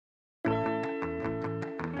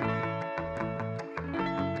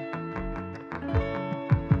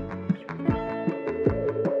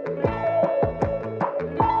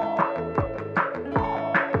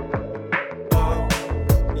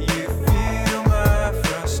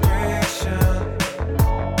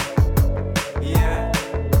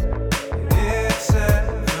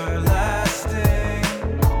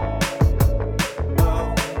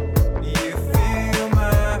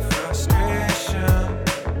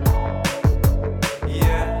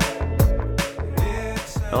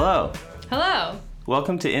Hello. Hello.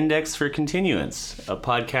 Welcome to Index for Continuance, a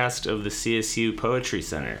podcast of the CSU Poetry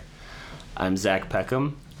Center. I'm Zach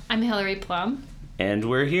Peckham. I'm Hillary Plum. And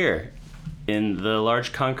we're here in the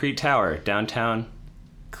large concrete tower, downtown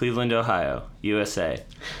Cleveland, Ohio, USA.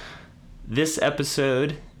 This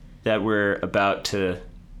episode that we're about to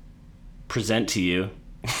present to you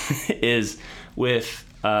is with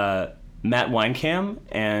Matt Weinkam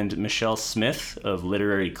and Michelle Smith of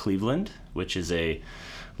Literary Cleveland, which is a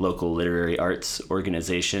local literary arts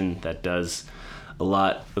organization that does a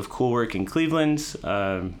lot of cool work in Cleveland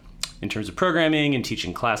in terms of programming and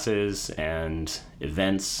teaching classes and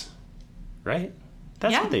events, right?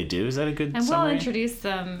 That's what they do. Is that a good and summary? We'll introduce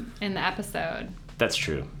them in the episode. That's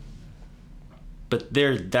true. But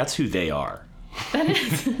that's who they are. That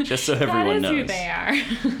is. Just so everyone knows. That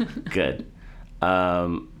is who they are. Good.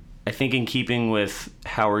 I think in keeping with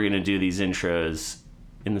how we're going to do these intros,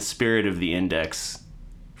 in the spirit of the index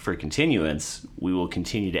for continuance, we will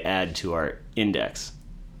continue to add to our index.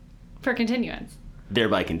 For continuance.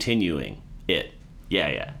 Thereby continuing it.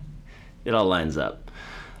 Yeah. It all lines up.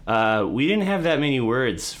 We didn't have that many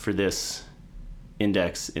words for this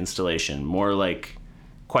index installation. More like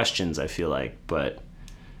questions, I feel like. But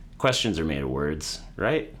questions are made of words,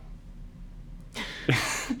 right?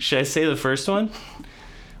 Should I say the first one?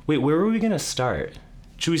 Wait, where were we going to start?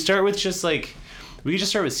 Should we start with we could just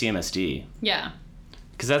start with CMSD. Yeah.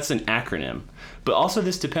 Because that's an acronym. But also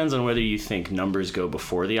this depends on whether you think numbers go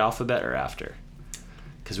before the alphabet or after.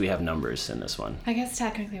 Because we have numbers in this one. I guess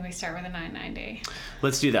technically we start with a 990.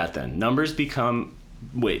 Let's do that then. Numbers come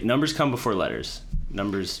before letters.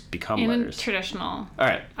 Numbers become letters. In traditional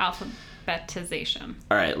alphabetization.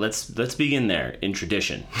 All right, let's begin there in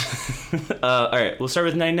tradition. All right, we'll start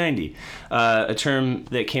with 990, a term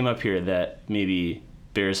that came up here that maybe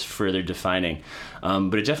bears further defining,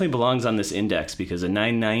 but it definitely belongs on this index because a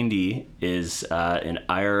 990 is an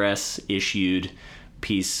IRS-issued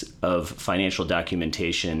piece of financial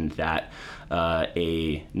documentation that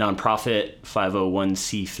a nonprofit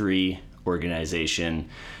 501c3 organization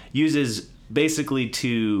uses basically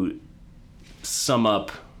to sum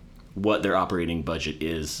up what their operating budget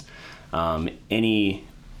is. Any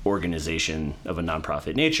organization of a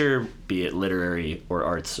nonprofit nature, be it literary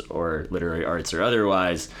arts or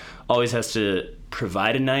otherwise, always has to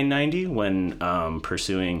provide a 990 when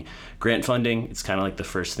pursuing grant funding. It's kind of like the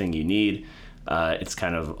first thing you need. It's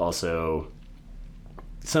kind of also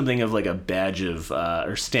something of like a badge of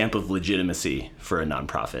or stamp of legitimacy for a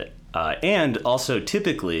nonprofit. And also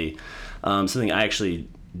typically, something I actually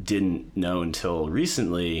didn't know until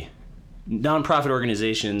recently, nonprofit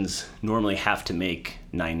organizations normally have to make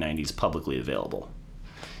 990s publicly available.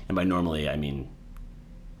 And by normally, I mean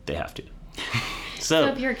they have to. So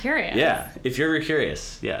if you're curious. Yeah, if you're ever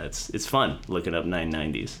curious. Yeah, it's fun looking up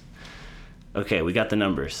 990s. Okay, we got the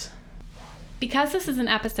numbers. Because this is an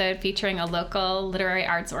episode featuring a local literary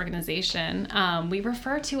arts organization, we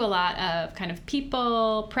refer to a lot of kind of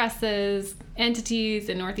people, presses, entities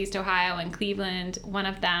in Northeast Ohio and Cleveland. One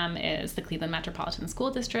of them is the Cleveland Metropolitan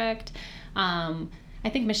School District. I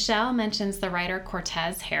think Michelle mentions the writer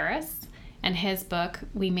Cortez Harris and his book,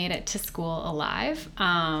 We Made It to School Alive.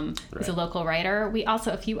 He's a local writer. We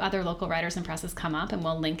also, a few other local writers and presses come up, and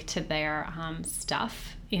we'll link to their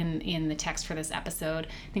stuff in the text for this episode.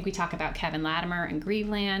 I think we talk about Kevin Latimer and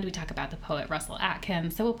Grieveland. We talk about the poet Russell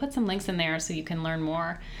Atkins. So we'll put some links in there so you can learn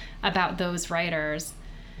more about those writers.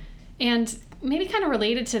 And maybe kind of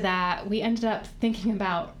related to that, we ended up thinking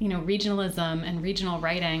about, regionalism and regional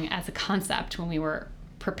writing as a concept when we were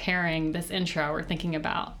preparing this intro or thinking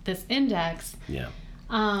about this index. Yeah.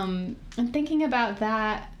 And thinking about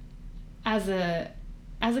that as a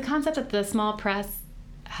concept that the small press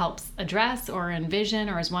helps address or envision,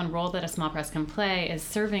 or as one role that a small press can play is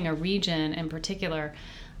serving a region in particular.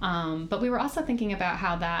 But we were also thinking about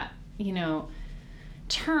how that,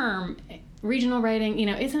 term, regional writing,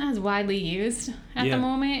 isn't as widely used at the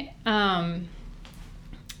moment. And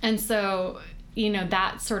so,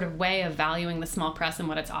 that sort of way of valuing the small press and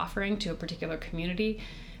what it's offering to a particular community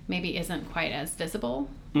maybe isn't quite as visible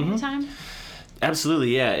all the time.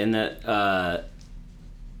 Absolutely, yeah. And that,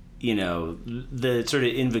 the sort of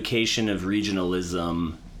invocation of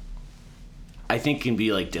regionalism, I think can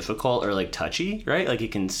be like difficult or like touchy, right? Like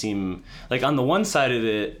it can seem like on the one side of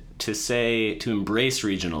it to embrace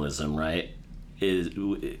regionalism, right,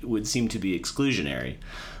 would seem to be exclusionary.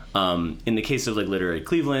 In the case of like Literary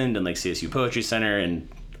Cleveland and like CSU Poetry Center and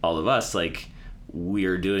all of us, like we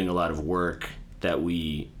are doing a lot of work that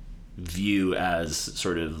we view as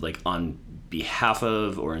sort of like on behalf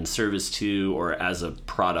of or in service to or as a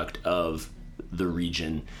product of the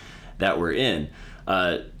region that we're in.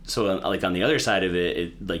 So like on the other side of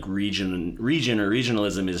it, like region or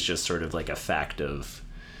regionalism is just sort of like a fact of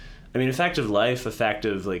life, a fact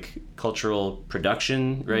of like cultural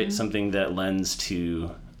production, right? Something that lends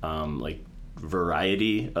to like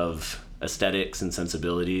variety of aesthetics and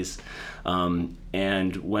sensibilities.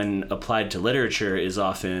 And when applied to literature is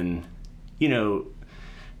often,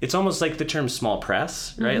 it's almost like the term small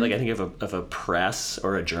press, right? Like I think if a press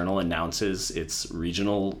or a journal announces its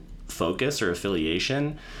regional focus or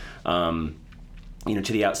affiliation, to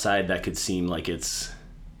the outside that could seem like it's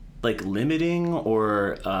like limiting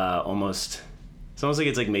or it's almost like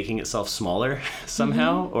it's like making itself smaller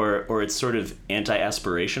somehow, or it's sort of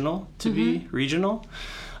anti-aspirational to be regional,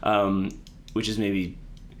 which is maybe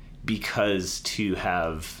because to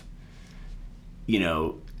have,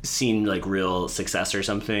 seen like real success or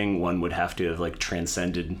something, one would have to have like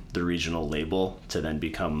transcended the regional label to then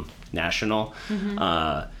become national.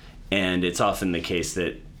 And it's often the case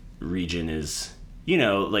that region is,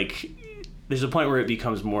 like there's a point where it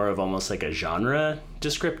becomes more of almost like a genre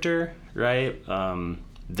descriptor, right?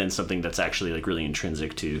 Than something that's actually like really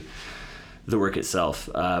intrinsic to the work itself.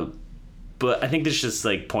 But I think this just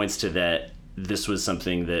like points to that this was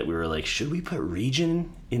something that we were like, should we put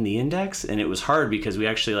region in the index? And it was hard because we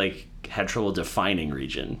actually like had trouble defining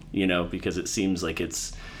region, because it seems like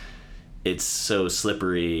it's so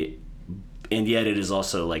slippery, and yet it is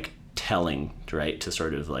also like telling, right, to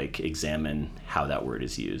sort of like examine how that word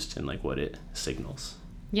is used and like what it signals.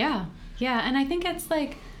 Yeah. And I think it's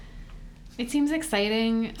like, it seems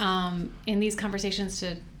exciting in these conversations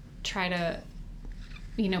to try to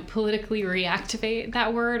politically reactivate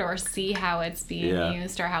that word or see how it's being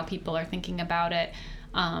used or how people are thinking about it,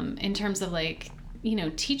 in terms of like,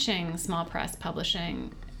 teaching small press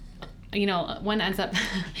publishing. One ends up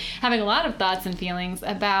having a lot of thoughts and feelings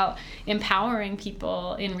about empowering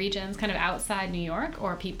people in regions kind of outside New York,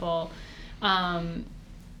 or people,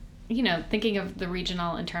 thinking of the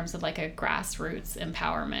regional in terms of like a grassroots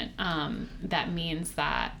empowerment. That means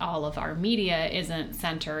that all of our media isn't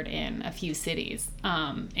centered in a few cities,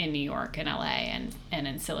 in New York and LA and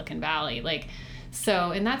in Silicon Valley. Like,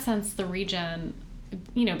 so in that sense, the region,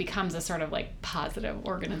 becomes a sort of like positive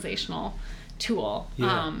organizational tool,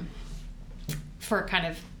 for kind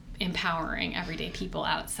of empowering everyday people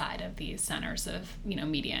outside of these centers of,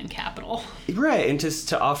 media and capital. Right. And just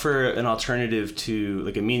to offer an alternative to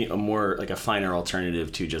like a more like a finer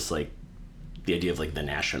alternative to just like the idea of like the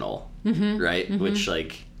national, right? Which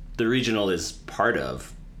like the regional is part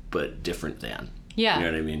of, but different than. Yeah. You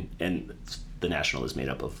know what I mean? And the national is made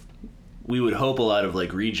up of, we would hope, a lot of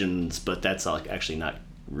like regions, but that's like actually not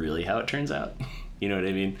really how it turns out. You know what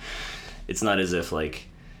I mean? It's not as if like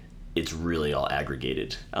it's really all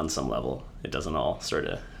aggregated on some level. It doesn't all sort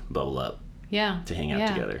of bubble up to hang out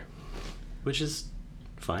together, which is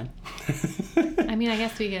fine. I mean, I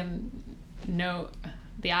guess we can note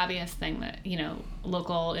the obvious thing that,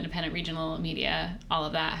 local, independent, regional media, all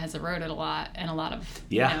of that has eroded a lot, and a lot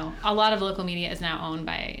of local media is now owned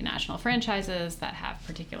by national franchises that have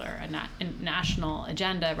particular national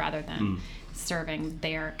agenda rather than serving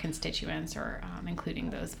their constituents or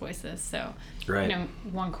including those voices. So,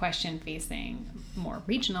 one question facing more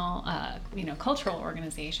regional, cultural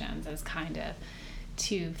organizations is kind of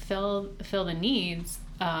to fill the needs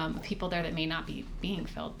of people there that may not be being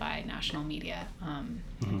filled by national media, and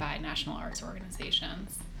by national arts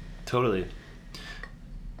organizations. Totally.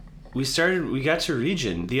 We got to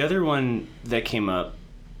region. The other one that came up,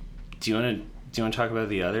 do you want to talk about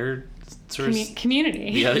the other sort of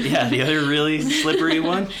community? The other really slippery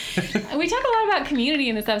one. We talk a lot about community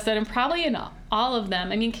in this episode, and probably in all of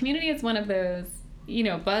them. I mean, community is one of those,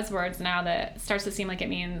 buzzwords now that starts to seem like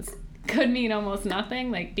could mean almost nothing,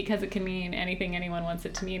 like, because it can mean anything anyone wants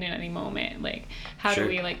it to mean in any moment. Like, how do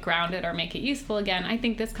we like ground it or make it useful again? I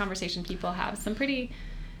think this conversation, people have some pretty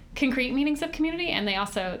concrete meanings of community, and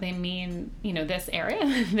they mean, this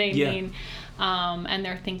area. They mean, and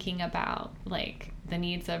they're thinking about like the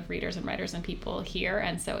needs of readers and writers and people here,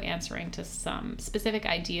 and so answering to some specific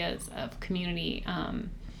ideas of community.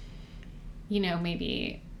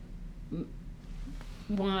 Maybe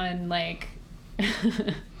one like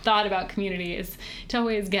thought about community is to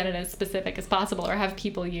always get it as specific as possible, or have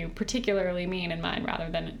people you particularly mean in mind, rather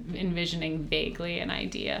than envisioning vaguely an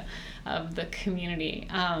idea of the community.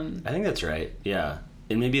 I think that's right. Yeah.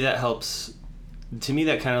 And maybe that helps. To me,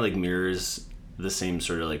 that kind of like mirrors the same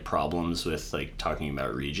sort of like problems with like talking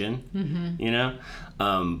about region,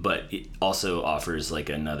 but it also offers like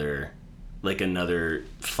another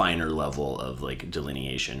finer level of like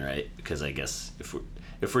delineation, right? Because I guess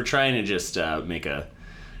if we're trying to just make a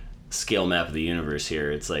scale map of the universe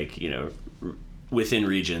here. It's like, within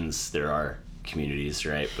regions there are communities,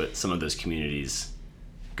 right? But some of those communities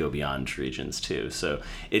go beyond regions too. So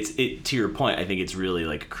it to your point, I think it's really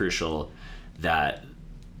like crucial that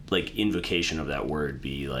like invocation of that word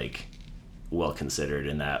be like well considered,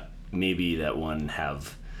 and that maybe that one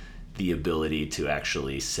have the ability to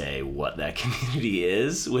actually say what that community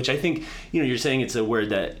is, which I think, you're saying it's a word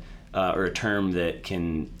that or a term that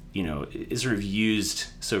can, is sort of used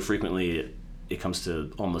so frequently it comes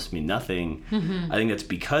to almost mean nothing. I think that's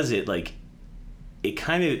because it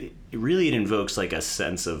invokes like a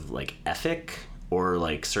sense of like ethic or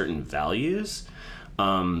like certain values,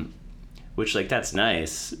 which like that's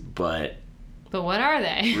nice, but what are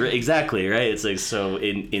they? Exactly, right? It's like, so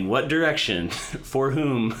in what direction, for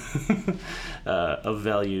whom, of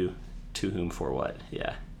value, to whom, for what?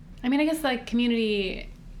 Yeah. I mean, I guess like community,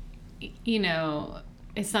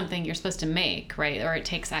 is something you're supposed to make, right? Or it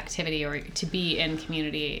takes activity, or to be in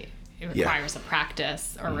community, it requires a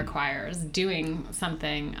practice, or requires doing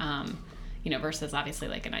something, versus obviously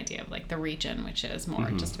like an idea of like the region, which is more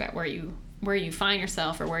just about where you find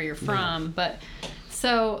yourself or where you're from. Yeah. But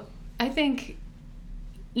so I think,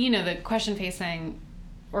 the question facing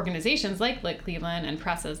organizations like Cleveland and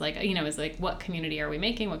presses, like, is like, what community are we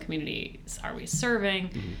making? What communities are we serving?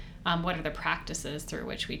 What are the practices through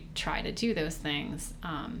which we try to do those things?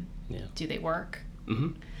 Do they work?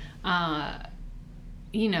 So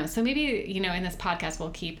maybe, in this podcast,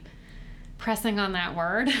 we'll keep pressing on that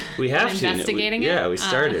word. We have to. Investigating it. Yeah, we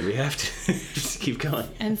started. We have to just keep going.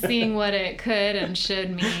 And seeing what it could and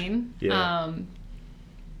should mean. Yeah.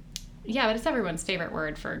 But it's everyone's favorite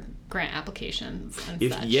word for grant applications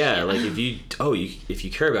and such. Yeah, like if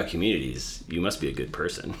you care about communities, you must be a good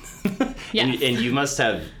person. Yes. and you must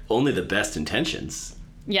have only the best intentions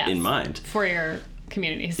in mind. For your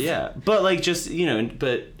communities. Yeah. But like just,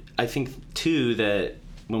 but I think too that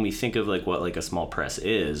when we think of like what like a small press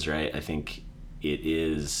is, right? I think it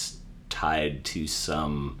is tied to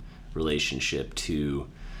some relationship to,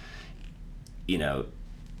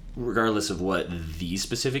 regardless of what the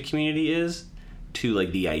specific community is, to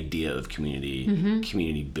like the idea of community,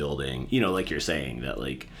 community building, like you're saying that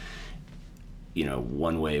like,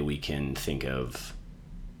 one way we can think of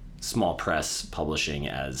small press publishing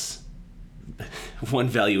as one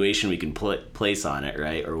valuation we can place on it,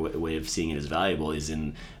 right? Or a way of seeing it as valuable is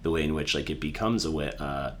in the way in which like it becomes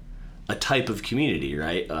a type of community,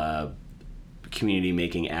 right? Community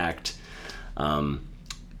making act,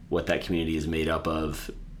 what that community is made up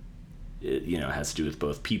of, it has to do with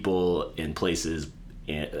both people and places,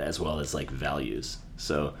 as well as like values.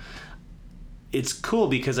 So it's cool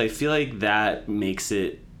because I feel like that makes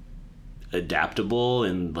it adaptable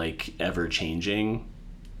and like ever changing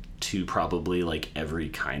to probably like every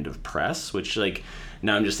kind of press, which like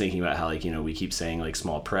now I'm just thinking about how like, we keep saying like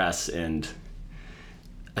small press, and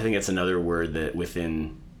I think that's another word that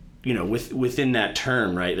within that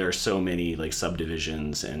term, right, there are so many like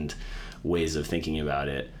subdivisions and ways of thinking about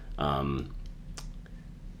it.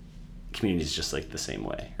 Community is just like the same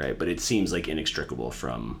way, right? But it seems like inextricable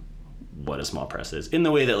from what a small press is in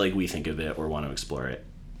the way that like we think of it or want to explore it.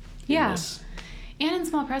 Yeah. And in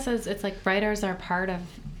small presses, it's like writers are part of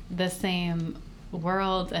the same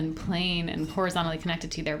world and plane and horizontally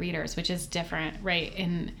connected to their readers, which is different, right?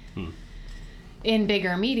 In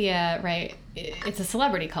bigger media, right, it's a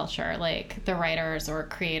celebrity culture. Like the writers or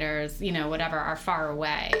creators, whatever, are far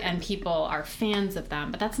away and people are fans of them,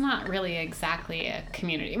 but that's not really exactly a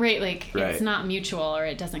community, right? Like It's not mutual, or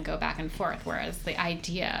it doesn't go back and forth. Whereas the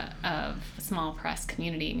idea of small press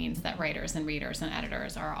community means that writers and readers and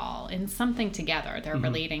editors are all in something together. They're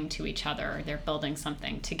relating to each other. They're building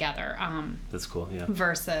something together. That's cool. Yeah.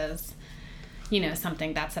 Versus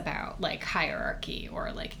something that's about like hierarchy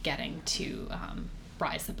or like getting to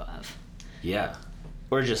rise above. Yeah.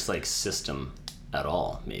 Or just like system at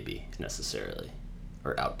all, maybe, necessarily.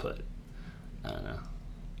 Or output. I don't know.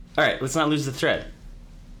 All right, let's not lose the thread.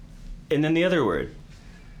 And then the other word.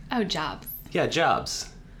 Oh, jobs. Yeah, jobs.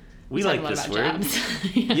 We like this word.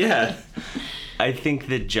 Jobs. Yeah. I think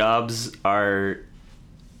that jobs are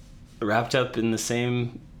wrapped up in the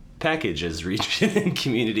same package as region and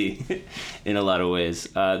community in a lot of ways.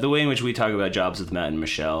 The way in which we talk about jobs with Matt and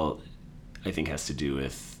Michelle, I think, has to do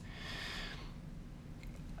with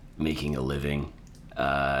making a living,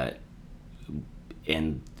 and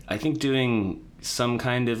I think doing some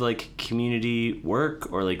kind of like community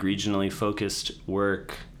work or like regionally focused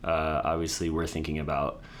work. Obviously, we're thinking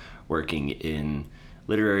about working in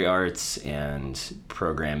literary arts and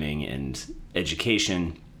programming and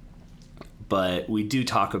education. But we do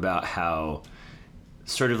talk about how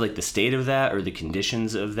sort of like the state of that or the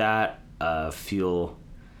conditions of that feel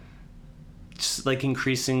just like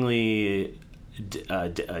increasingly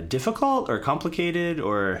difficult or complicated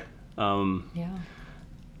or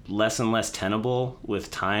less and less tenable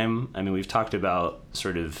with time. I mean, we've talked about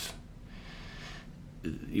sort of,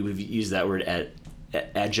 we've used that word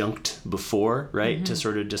adjunct before, right? To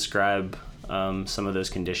sort of describe some of those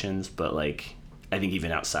conditions, but like I think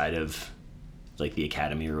even outside of like the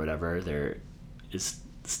academy or whatever, there is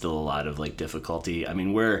still a lot of like difficulty. I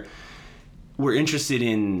mean, we're interested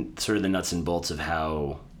in sort of the nuts and bolts of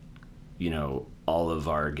how, you know, all of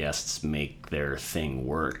our guests make their thing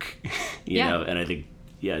work, you know, and I think,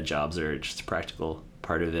 jobs are just a practical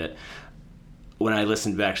part of it. When I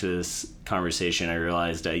listened back to this conversation, I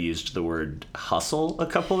realized I used the word hustle a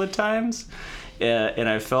couple of times, and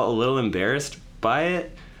I felt a little embarrassed by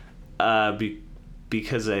it,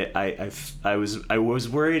 because I was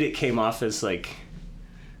worried it came off as like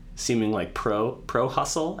seeming like pro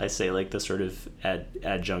hustle. I say like the sort of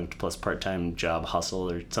adjunct plus part-time job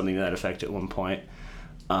hustle or something to that effect at one point,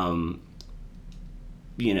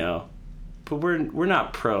 you know. But we're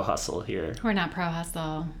not pro hustle here. We're not pro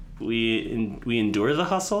hustle. We endure the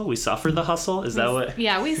hustle. We suffer the hustle. Is that what?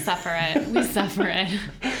 Yeah, we suffer it. We suffer it.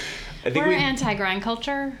 I think we're anti-grind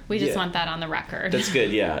culture. We just want that on the record. That's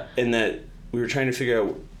good, yeah. And that we were trying to figure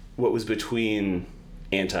out what was between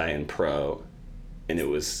anti and pro, and it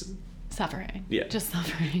was suffering. Yeah, just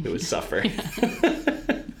suffering. It was suffering.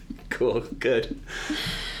 Cool, good.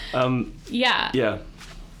 Yeah.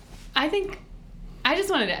 I think I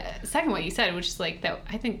just wanted to second what you said, which is like that.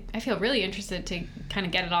 I feel really interested to kind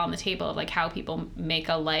of get it all on the table of like how people make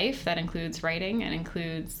a life that includes writing and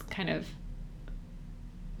includes kind of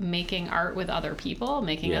making art with other people,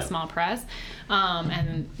 making a small press.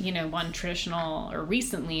 And, you know, one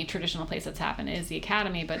recently traditional place that's happened is the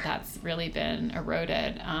Academy, but that's really been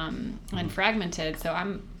eroded and fragmented.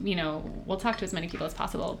 So we'll talk to as many people as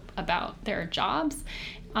possible about their jobs.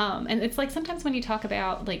 And it's like sometimes when you talk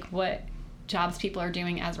about like what jobs people are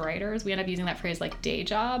doing as writers, we end up using that phrase like day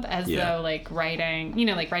job as though like writing, you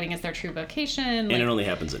know, like writing is their true vocation. And like, it only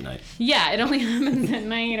happens at night. Yeah, it only happens at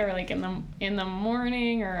night or like in the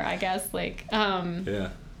morning, or I guess like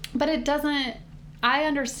but it doesn't. I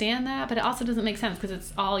understand that, but it also doesn't make sense because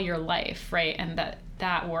it's all your life, right? And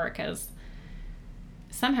that work is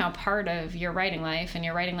somehow part of your writing life, and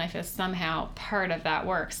your writing life is somehow part of that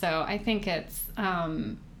work. So I think it's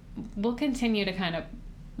we'll continue to kind of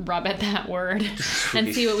rub at that word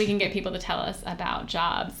and see what we can get people to tell us about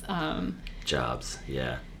jobs. Jobs,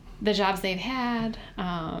 yeah. The jobs they've had,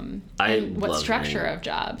 and what structure of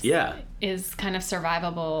jobs is kind of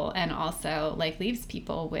survivable, and also like leaves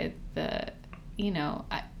people with the, you know,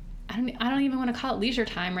 I don't even want to call it leisure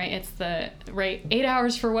time, right? It's the 8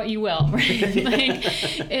 hours for what you will, right?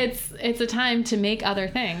 Like it's a time to make other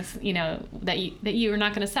things, you know, that you are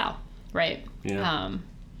not going to sell, right? Yeah.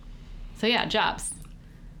 So yeah, jobs.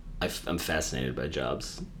 I'm fascinated by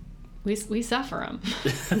jobs. We suffer them.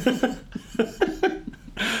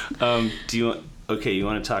 You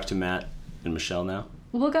want to talk to Matt and Michelle now?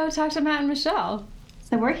 We'll go talk to Matt and Michelle.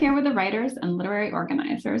 So we're here with the writers and literary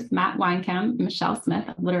organizers, Matt Weinkam and Michelle Smith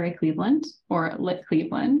of Literary Cleveland, or Lit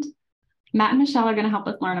Cleveland. Matt and Michelle are going to help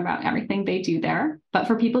us learn about everything they do there. But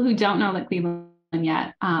for people who don't know Lit Cleveland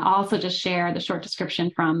yet, I'll also just share the short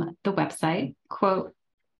description from the website. Quote,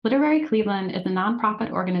 Literary Cleveland is a nonprofit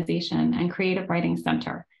organization and creative writing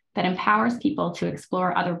center that empowers people to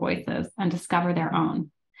explore other voices and discover their own.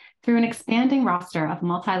 Through an expanding roster of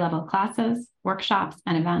multi-level classes, workshops,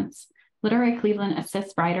 and events, Literary Cleveland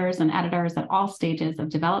assists writers and editors at all stages of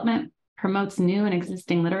development, promotes new and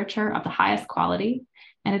existing literature of the highest quality,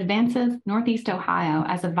 and advances Northeast Ohio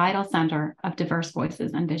as a vital center of diverse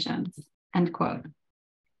voices and visions, end quote.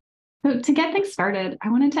 So to get things started, I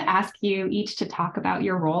wanted to ask you each to talk about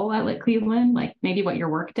your role at Lit Cleveland, like maybe what your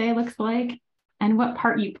workday looks like, and what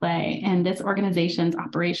part you play in this organization's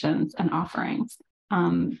operations and offerings.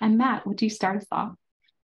 And Matt, would you start us off?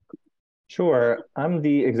 Sure. I'm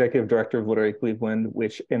the executive director of Literary Cleveland,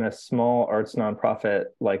 which in a small arts nonprofit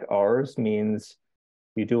like ours means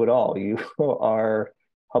you do it all. You are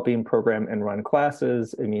helping program and run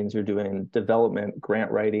classes. It means you're doing development, grant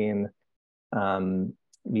writing,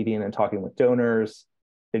 meeting and talking with donors.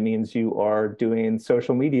 It means you are doing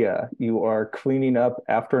social media. You are cleaning up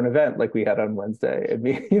after an event like we had on Wednesday. It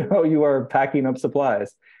means, you are packing up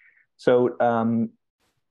supplies. So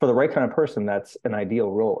for the right kind of person, that's an ideal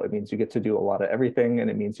role. It means you get to do a lot of everything, and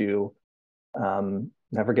it means you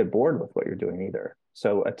never get bored with what you're doing either.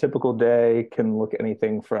 So a typical day can look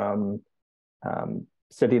anything from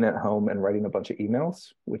sitting at home and writing a bunch of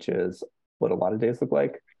emails, which is what a lot of days look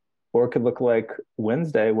like. Or it could look like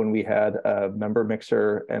Wednesday when we had a member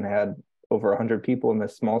mixer and had over 100 people in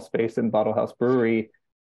this small space in Bottle House Brewery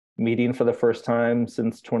meeting for the first time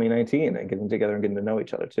since 2019 and getting together and getting to know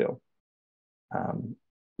each other too.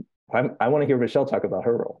 I want to hear Michelle talk about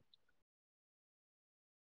her role.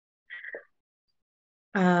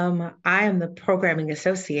 I am the programming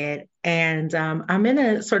associate, and I'm in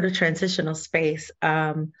a sort of transitional space.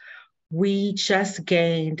 We just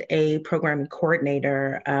gained a programming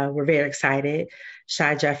coordinator. We're very excited.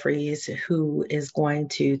 Shy Jeffries, who is going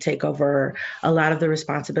to take over a lot of the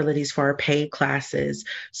responsibilities for our paid classes.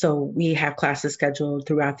 So we have classes scheduled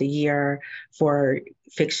throughout the year for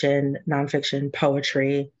fiction, nonfiction,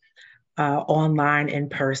 poetry, online, in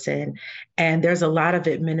person. And there's a lot of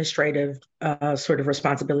administrative sort of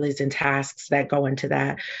responsibilities and tasks that go into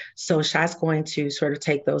that. So Shai's going to sort of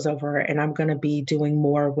take those over, and I'm going to be doing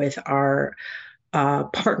more with our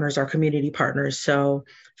partners, our community partners. So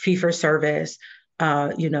fee for service,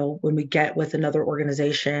 when we get with another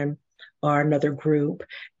organization or another group,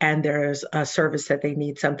 and there's a service that they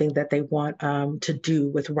need, something that they want to do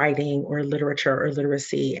with writing or literature or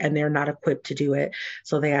literacy, and they're not equipped to do it.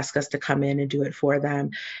 So they ask us to come in and do it for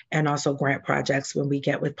them. And also grant projects when we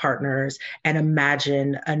get with partners and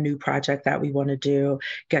imagine a new project that we want to do,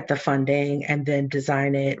 get the funding, and then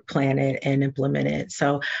design it, plan it, and implement it.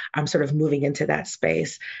 So I'm sort of moving into that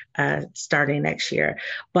space starting next year.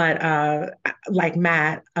 But like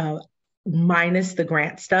Matt, minus the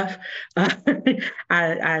grant stuff.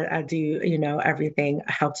 I do, everything,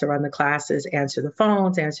 help to run the classes, answer the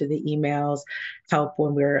phones, answer the emails, help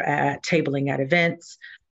when we're at tabling at events,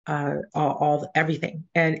 everything.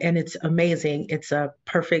 And it's amazing. It's a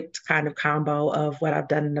perfect kind of combo of what I've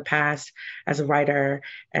done in the past as a writer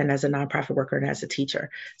and as a nonprofit worker and as a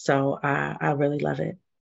teacher. So I really love it.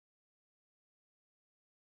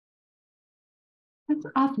 That's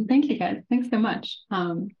awesome. Thank you, guys. Thanks so much.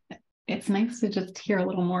 It's nice to just hear a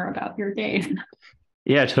little more about your days.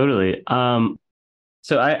 Yeah, totally.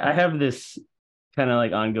 So I have this kind of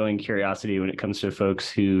like ongoing curiosity when it comes to folks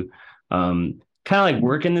who kind of like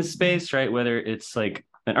work in this space, right? Whether it's like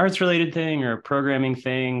an arts related thing or a programming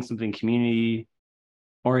thing, something community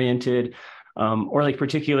oriented, or like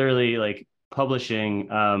particularly like publishing.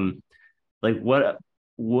 Like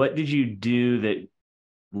what did you do that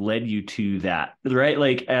led you to that, right?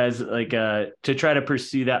 Like as like to try to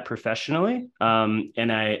pursue that professionally. And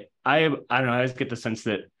I don't know, I always get the sense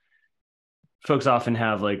that folks often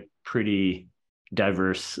have like pretty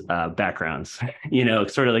diverse backgrounds,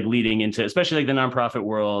 sort of like leading into, especially like the nonprofit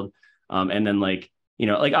world. And then like,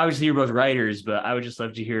 like obviously you're both writers, but I would just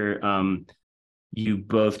love to hear you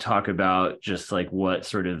both talk about just like what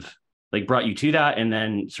sort of like brought you to that and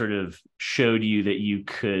then sort of showed you that you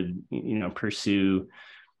could, pursue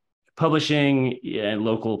publishing and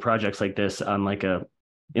local projects like this on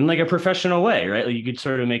in a professional way, right? Like you could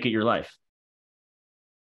sort of make it your life.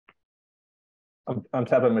 I'm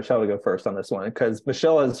tapping Michelle to go first on this one because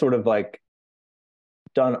Michelle has sort of like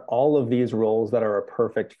done all of these roles that are a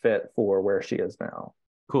perfect fit for where she is now.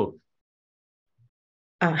 Cool.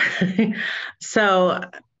 So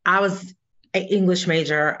I was an English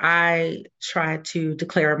major. I tried to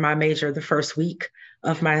declare my major the first week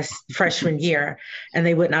of my freshman year, and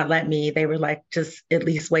they would not let me. They were like, just at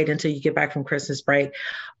least wait until you get back from Christmas break.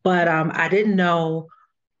 But I didn't know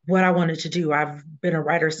what I wanted to do. I've been a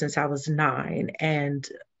writer since I was 9, and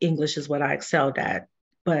English is what I excelled at.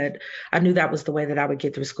 But I knew that was the way that I would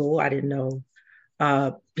get through school. I didn't know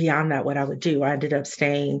beyond that what I would do. I ended up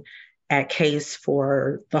staying at Case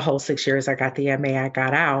for the whole 6 years. I got the MA, I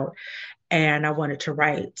got out, and I wanted to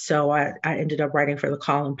write. So I ended up writing for the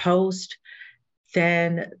Call and Post.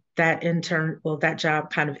 Then that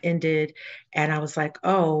job kind of ended, and I was like,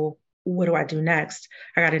 oh, what do I do next?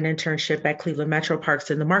 I got an internship at Cleveland Metro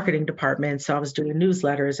Parks in the marketing department. So I was doing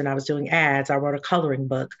newsletters and I was doing ads. I wrote a coloring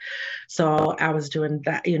book. So I was doing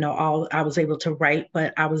that, I was able to write,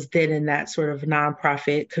 but I was then in that sort of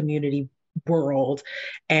nonprofit community world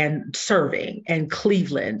and serving and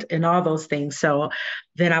Cleveland and all those things. So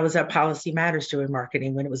then I was at Policy Matters doing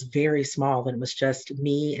marketing when it was very small and it was just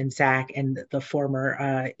me and Zach and the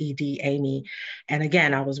former ED Amy. And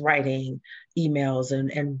again, I was writing emails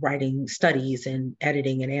and writing studies and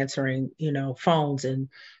editing and answering, phones and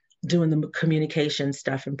doing the communication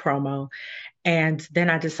stuff and promo. And then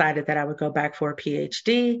I decided that I would go back for a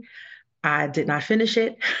PhD. I did not finish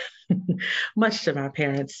it, much to my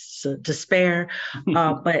parents' despair,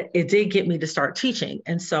 but it did get me to start teaching.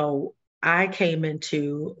 And so I came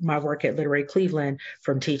into my work at Literary Cleveland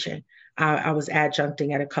from teaching. I was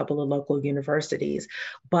adjuncting at a couple of local universities,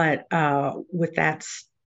 but with that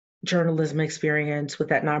journalism experience, with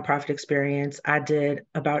that nonprofit experience. I did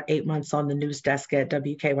about 8 months on the news desk at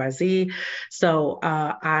WKYZ. So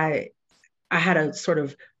I had a sort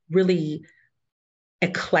of really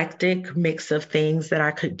eclectic mix of things that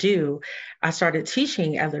I could do. I started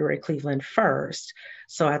teaching at Literary Cleveland first.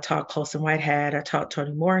 So I taught Colson Whitehead, I taught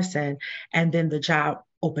Toni Morrison, and then the job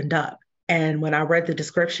opened up. And when I read the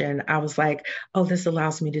description, I was like, oh, this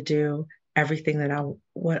allows me to do everything that I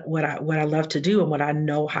love to do and what I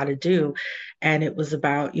know how to do. And it was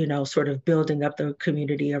about, sort of building up the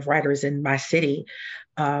community of writers in my city.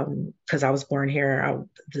 Because I was born here.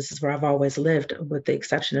 This is where I've always lived, with the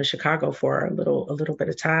exception of Chicago for a little bit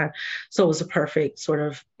of time. So it was a perfect sort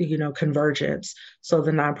of, convergence. So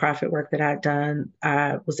the nonprofit work that I'd done,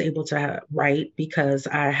 I was able to write because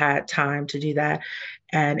I had time to do that,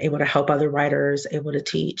 and able to help other writers, able to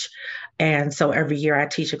teach. And so every year I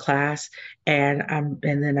teach a class, and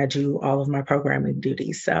then I do all of my programming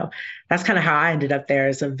duties. So that's kind of how I ended up there.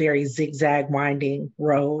 Is a very zigzag winding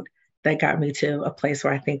road that got me to a place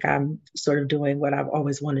where I think I'm sort of doing what I've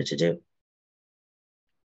always wanted to do.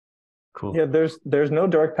 Cool. Yeah, there's no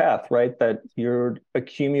direct path, right? That you're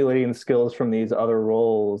accumulating skills from these other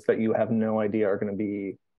roles that you have no idea are going to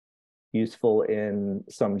be useful in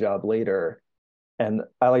some job later. And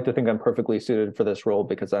I like to think I'm perfectly suited for this role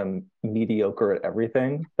because I'm mediocre at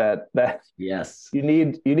everything. That Yes, you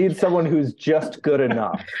need someone who's just good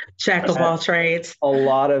enough. Jack of all trades. A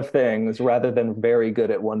lot of things rather than very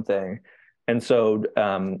good at one thing. And so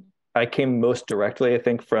I came most directly, I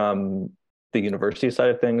think, from the university side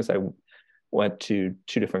of things. I went to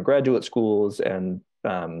 2 different graduate schools and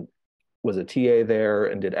was a TA there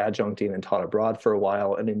and did adjuncting and taught abroad for a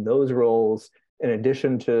while. And in those roles, in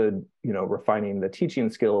addition to, refining the teaching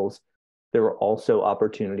skills, there were also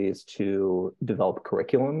opportunities to develop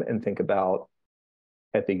curriculum and think about,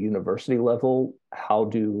 at the university level, how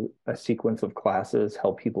do a sequence of classes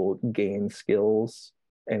help people gain skills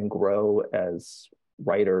and grow as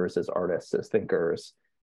writers, as artists, as thinkers,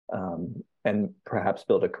 and perhaps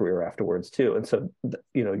build a career afterwards too. And so,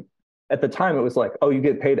 at the time it was like, oh, you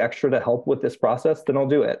get paid extra to help with this process, then I'll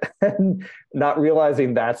do it. And not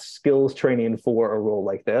realizing that's skills training for a role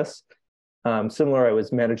like this. Similar, I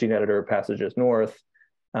was managing editor at Passages North,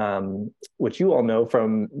 which you all know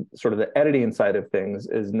from sort of the editing side of things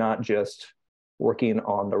is not just working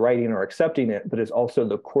on the writing or accepting it, but is also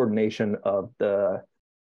the coordination of the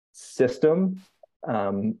system,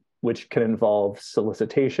 which can involve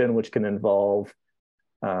solicitation, which can involve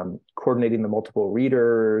coordinating the multiple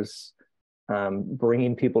readers,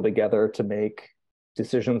 bringing people together to make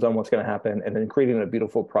decisions on what's going to happen, and then creating a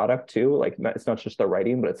beautiful product too. Like, it's not just the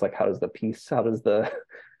writing, but it's like, how does the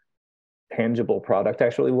tangible product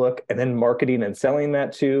actually look? And then marketing and selling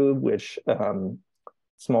that too, which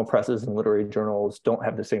small presses and literary journals don't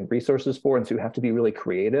have the same resources for. And so you have to be really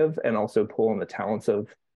creative and also pull on the talents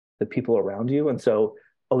of the people around you. And so,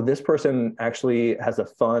 oh, this person actually has a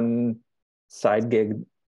fun side gig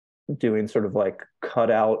doing sort of like cut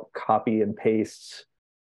out, copy and paste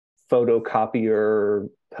photocopier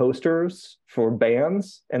posters for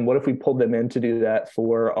bands. And what if we pulled them in to do that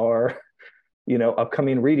for our,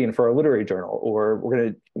 upcoming reading for our literary journal? Or we're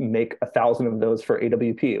going to make 1,000 of those for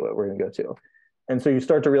AWP, what we're going to go to. And so you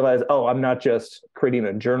start to realize, oh, I'm not just creating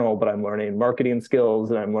a journal, but I'm learning marketing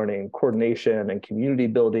skills and I'm learning coordination and community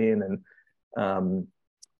building.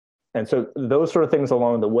 And so those sort of things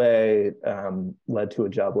along the way led to a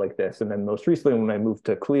job like this. And then most recently, when I moved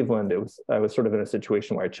to Cleveland, I was sort of in a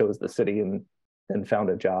situation where I chose the city and found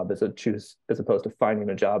a job as opposed to finding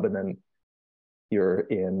a job. And then you're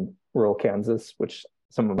in rural Kansas, which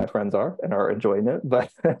some of my friends are and are enjoying it, but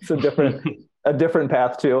it's a different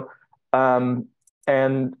path too.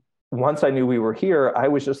 And once I knew we were here, I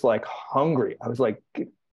was just like hungry.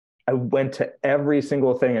 I went to every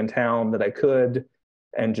single thing in town that I could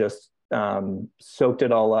and just soaked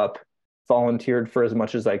it all up, volunteered for as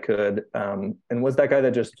much as I could, and was that guy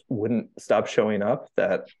that just wouldn't stop showing up.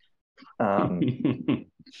 That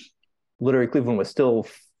Literary Cleveland was still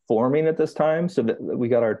forming at this time, so that we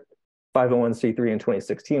got our 501c3 in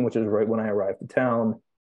 2016, which is right when I arrived in town.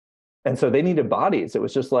 And so they needed bodies. It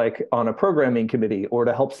was just like on a programming committee or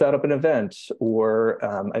to help set up an event, or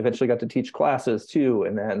I eventually got to teach classes too.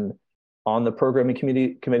 And then on the programming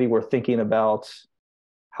committee, we're thinking about,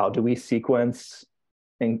 how do we sequence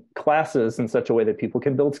in classes in such a way that people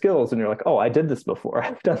can build skills? And you're like, oh, I did this before.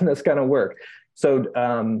 I've done this kind of work. So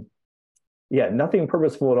nothing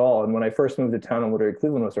purposeful at all. And when I first moved to town and Literary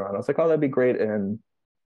Cleveland was around, I was like, oh, that'd be great in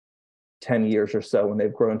 10 years or so when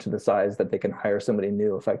they've grown to the size that they can hire somebody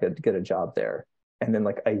new if I could get a job there. And then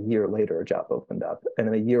like a year later, a job opened up. And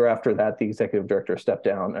then a year after that, the executive director stepped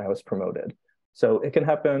down and I was promoted. So it can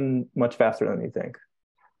happen much faster than you think.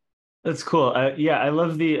 That's cool. Yeah, I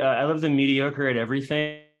love the mediocre at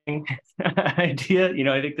everything idea. You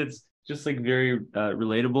know, I think that's just like very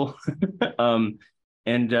relatable. um,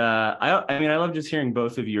 and I mean, I love just hearing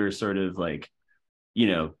both of your sort of like, you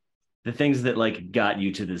know, the things that like got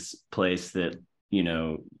you to this place that, you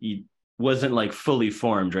know, you wasn't like fully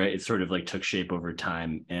formed, right? It sort of like took shape over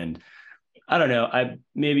time. And I don't know,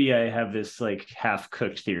 maybe I have this like half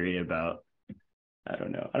cooked theory about, I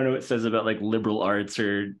don't know. I don't know what it says about like liberal arts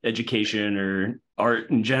or education or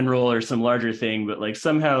art in general or some larger thing, but like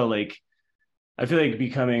somehow like I feel like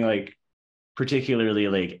becoming like particularly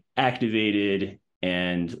like activated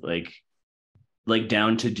and like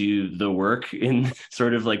down to do the work in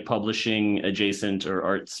sort of like publishing adjacent or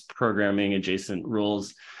arts programming adjacent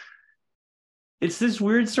roles. It's this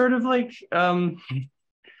weird sort of like I don't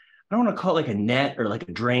want to call it like a net or like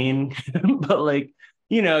a drain, but like,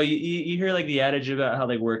 you know, you hear like the adage about how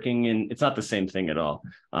like working, and it's not the same thing at all.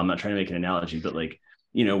 I'm not trying to make an analogy, but like,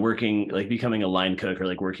 you know, working, like becoming a line cook or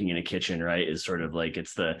like working in a kitchen, right, is sort of like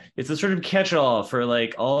it's the sort of catch-all for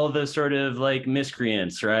like all the sort of like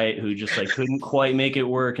miscreants, right, who just like couldn't quite make it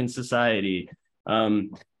work in society.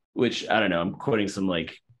 Which I don't know, I'm quoting some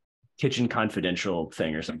like Kitchen Confidential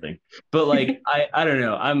thing or something, but like I don't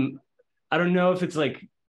know, I don't know if it's like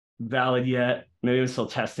valid yet. Maybe I'm still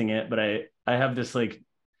testing it, but I have this like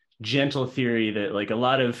gentle theory that like a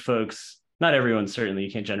lot of folks, not everyone certainly,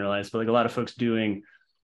 you can't generalize, but like a lot of folks doing,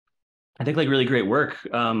 I think like really great work,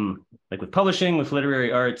 like with publishing, with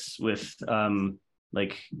literary arts, with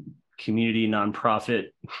like community nonprofit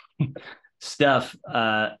stuff.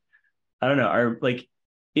 I don't know, are like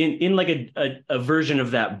in like a version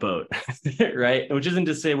of that boat, right? Which isn't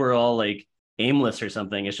to say we're all like aimless or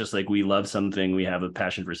something. It's just like we love something, we have a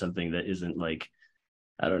passion for something that isn't like,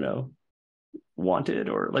 I don't know, wanted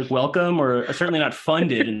or like welcome or certainly not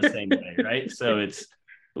funded in the same way, right? So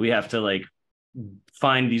we have to like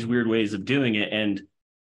find these weird ways of doing it, and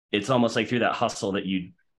it's almost like through that hustle that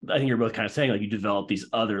I think you're both kind of saying like you develop these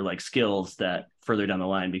other like skills that further down the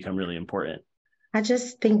line become really important. I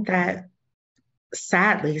just think that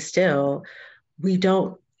sadly, still, we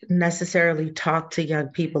don't necessarily talk to young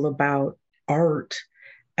people about art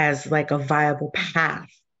as like a viable path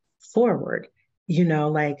forward.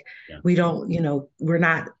 Like Yeah. we don't, we're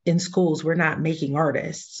not in schools, we're not making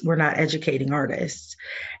artists, we're not educating artists.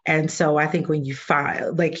 And so I think when you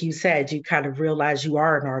find, like you said, you kind of realize you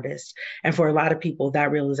are an artist. And for a lot of people,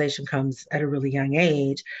 that realization comes at a really young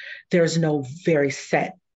age. There's no very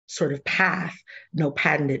set sort of path, no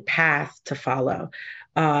patented path to follow.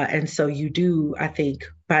 And so you do, I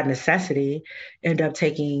think, by necessity, end up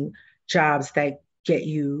taking jobs that get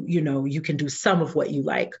you, you can do some of what you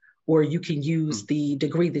like, or you can use the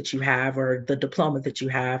degree that you have or the diploma that you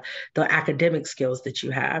have, the academic skills that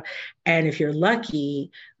you have. And if you're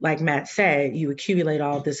lucky, like Matt said, you accumulate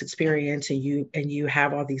all this experience and you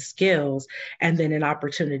have all these skills, and then an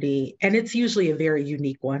opportunity, and it's usually a very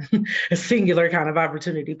unique one, a singular kind of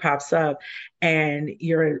opportunity pops up, and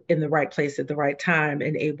you're in the right place at the right time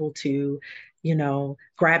and able to,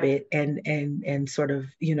 grab it and sort of,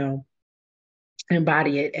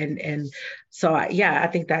 embody it. And so I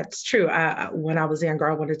think that's true. When I was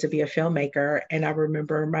younger, I wanted to be a filmmaker, and I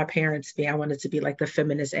remember my parents I wanted to be like the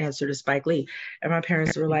feminist answer to Spike Lee, and my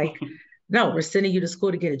parents were like, no, we're sending you to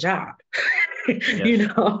school to get a job.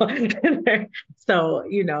 So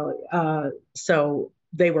so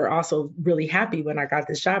they were also really happy when I got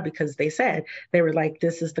this job, because they were like,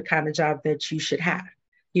 this is the kind of job that you should have.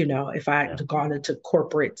 If I had gone into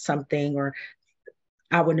corporate something, or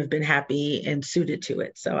I wouldn't have been happy and suited to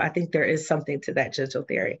it. So I think there is something to that gentle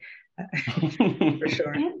theory, for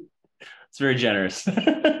sure. It's very generous.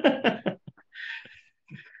 I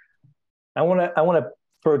want to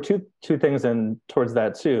throw two things in towards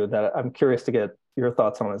that too, that I'm curious to get your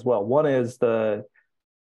thoughts on as well. One is not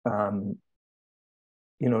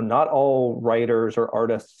all writers or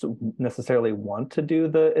artists necessarily want to do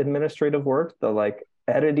the administrative work, the like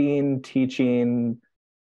editing, teaching,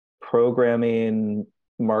 programming,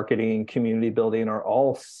 marketing, community building are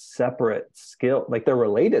all separate skill, like they're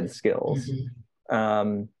related skills.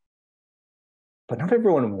 But not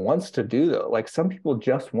everyone wants to do that. Like some people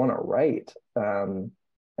just want to write. And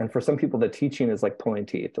for some people, the teaching is like pulling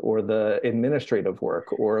teeth, or the administrative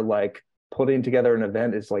work, or like putting together an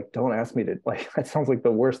event is like, don't ask me to, like, that sounds like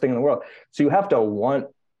the worst thing in the world. So you have to want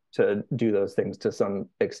to do those things to some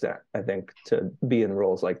extent, I think, to be in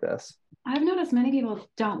roles like this. I've noticed many people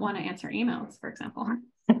don't want to answer emails, for example.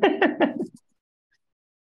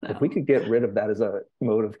 If we could get rid of that as a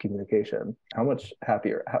mode of communication, how much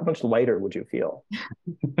happier, how much lighter would you feel?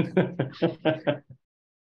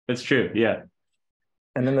 That's true. Yeah.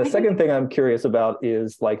 And then the second thing I'm curious about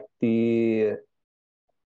is like the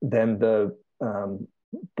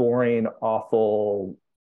boring, awful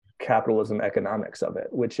capitalism economics of it,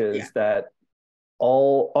 which is that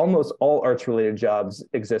almost all arts related jobs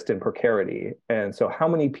exist in precarity. And so how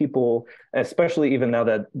many people, especially even now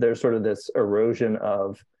that there's sort of this erosion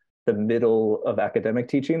of the middle of academic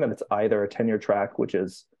teaching, that it's either a tenure track, which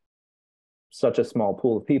is such a small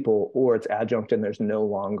pool of people, or it's adjunct and there's no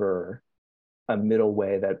longer a middle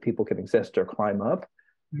way that people can exist or climb up,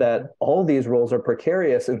 that all these roles are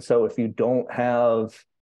precarious. And so if you don't have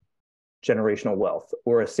generational wealth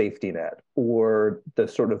or a safety net or the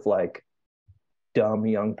sort of like dumb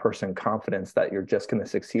young person confidence that you're just going to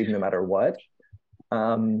succeed no matter what,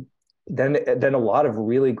 then a lot of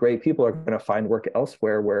really great people are going to find work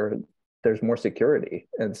elsewhere where there's more security.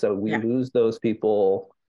 And so we lose those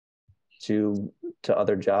people to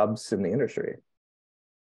other jobs in the industry.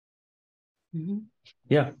 Mm-hmm.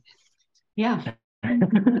 Yeah. Yeah.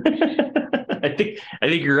 I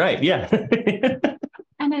think you're right. Yeah.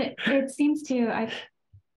 And it seems to,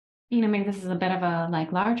 maybe this is a bit of a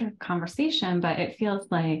like larger conversation, but it feels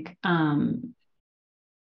like,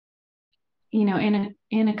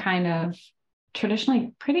 in a kind of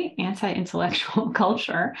traditionally pretty anti-intellectual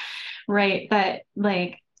culture, right? That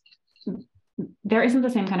like there isn't the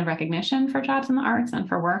same kind of recognition for jobs in the arts and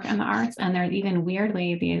for work in the arts. And there's even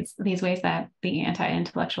weirdly these ways that the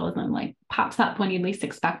anti-intellectualism like pops up when you least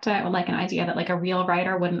expect it, or like an idea that like a real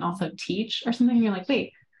writer wouldn't also teach or something. And you're like,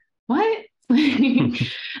 wait, what?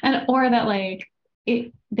 And or that like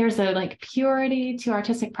there's a like purity to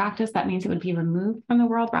artistic practice that means it would be removed from the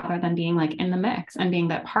world rather than being like in the mix, and being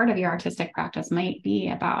that part of your artistic practice might be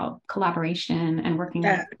about collaboration and working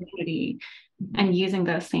with the community and using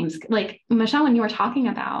those same, like Michelle, when you were talking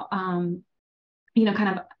about, kind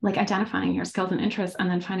of like identifying your skills and interests and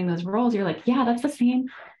then finding those roles, you're like, yeah, that's the same.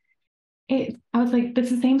 I was like,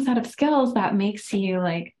 that's the same set of skills that makes you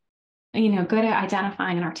like, good at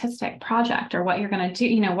identifying an artistic project or what you're going to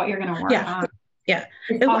do, what you're going to work on. Yeah.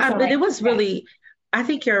 It was really, I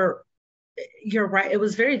think you're right. It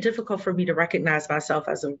was very difficult for me to recognize myself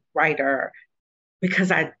as a writer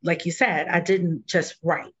because like you said, I didn't just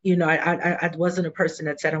write, I wasn't a person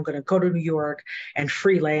that said, I'm going to go to New York and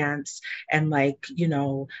freelance and like,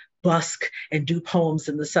 busk and do poems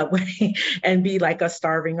in the subway and be like a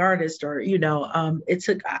starving artist or,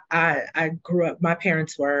 I grew up, my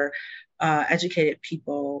parents were educated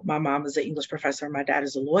people. My mom is an English professor, my dad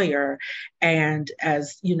is a lawyer. And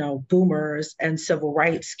as, boomers and civil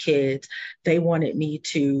rights kids, they wanted me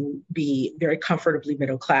to be very comfortably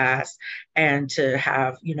middle class and to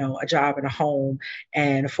have, a job and a home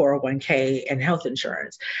and a 401k and health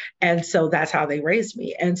insurance. And so that's how they raised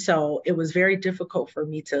me. And so it was very difficult for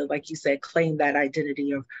me to, like you said, claim that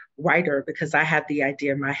identity of writer, because I had the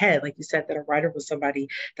idea in my head, like you said, that a writer was somebody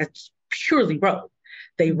that purely wrote.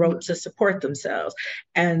 They wrote to support themselves.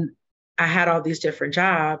 And I had all these different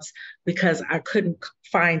jobs because I couldn't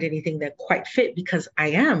find anything that quite fit, because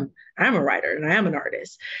I'm a writer and I am an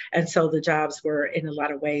artist. And so the jobs were in a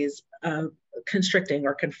lot of ways constricting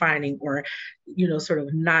or confining or, sort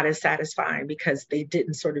of not as satisfying because they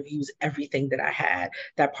didn't sort of use everything that I had.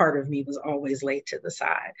 That part of me was always laid to the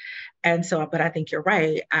side. And so, but I think you're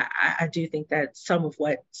right. I do think that some of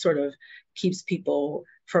what sort of keeps people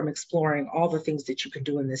from exploring all the things that you can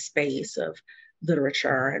do in this space of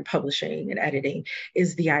literature and publishing and editing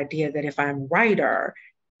is the idea that if I'm a writer,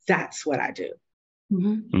 that's what I do.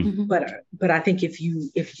 Mm-hmm. Mm-hmm. But I think if you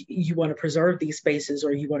want to preserve these spaces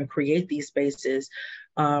or you want to create these spaces,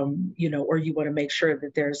 or you want to make sure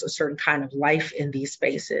that there's a certain kind of life in these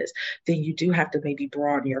spaces, then you do have to maybe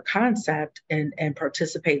broaden your concept and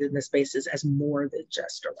participate in the spaces as more than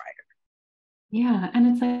just a writer. Yeah, and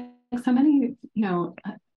it's like so many,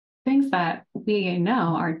 things that we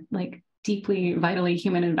know are like deeply, vitally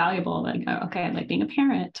human and valuable. Like, okay, like being a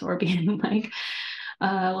parent or being like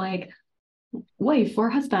wife or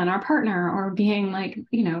husband or partner or being like,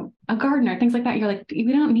 a gardener, things like that. You're like,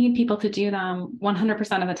 we don't need people to do them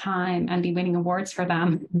 100% of the time and be winning awards for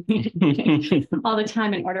them all the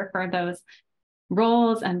time in order for those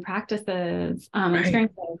roles and practices,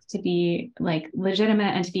 experiences to be like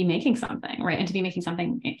legitimate and to be making something, right? And to be making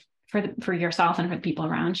something for yourself and for the people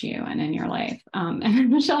around you and in your life. And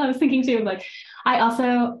Michelle, I was thinking too, like, I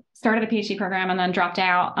also started a PhD program and then dropped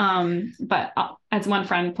out. But as one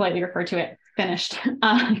friend politely referred to it, finished. And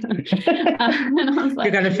I was like,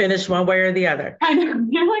 you're going to finish one way or the other. I know.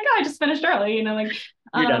 You're like, oh, I just finished early,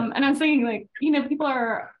 You're done. And I was thinking, like, people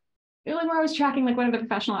are like, we're always tracking like what are the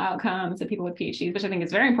professional outcomes of people with PhDs, which I think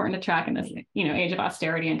is very important to track in this, age of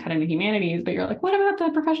austerity and cutting the humanities. But you're like, what about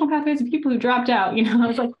the professional pathways of people who dropped out? I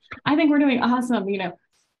was like, I think we're doing awesome.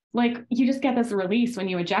 Like you just get this release when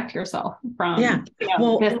you eject yourself from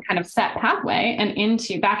this kind of set pathway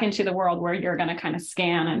and back into the world where you're going to kind of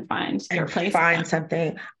scan and find your place. Find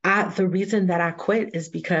something. The reason that I quit is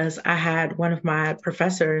because I had one of my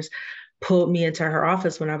professors pulled me into her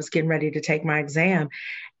office when I was getting ready to take my exam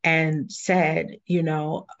and said, you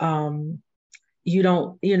don't,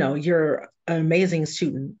 you're an amazing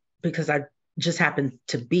student, because I just happened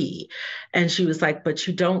to be. And she was like, but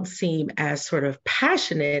you don't seem as sort of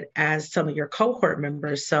passionate as some of your cohort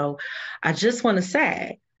members. So I just want to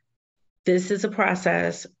say, this is a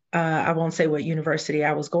process. I won't say what university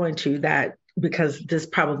I was going to, that because this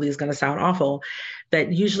probably is going to sound awful,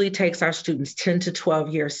 that usually takes our students 10 to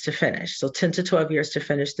 12 years to finish. So 10 to 12 years to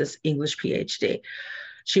finish this English PhD.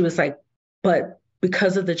 She was like, but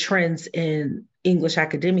because of the trends in English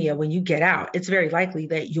academia, when you get out, it's very likely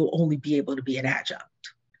that you'll only be able to be an adjunct.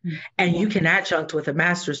 Mm-hmm. And you can adjunct with a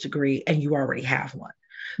master's degree and you already have one.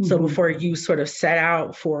 Mm-hmm. So before you sort of set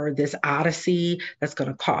out for this odyssey that's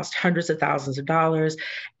going to cost hundreds of thousands of dollars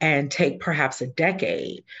and take perhaps a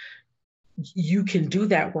decade, you can do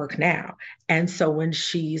that work now. And so when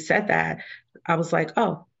she said that, I was like,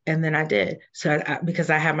 oh, and then I did. So because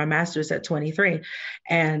I had my master's at 23.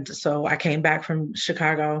 And so I came back from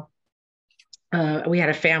Chicago. We had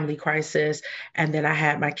a family crisis, and then I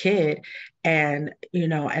had my kid, and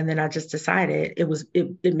then I just decided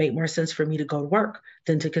it made more sense for me to go to work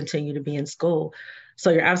than to continue to be in school. So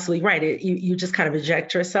you're absolutely right. You just kind of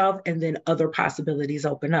eject yourself, and then other possibilities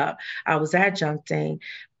open up. I was adjuncting,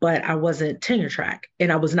 but I wasn't tenure track, and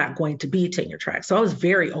I was not going to be tenure track. So I was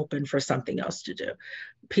very open for something else to do.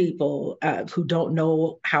 People who don't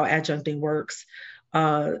know how adjuncting works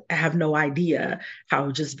have no idea how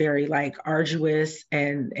just very arduous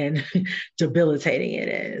and debilitating it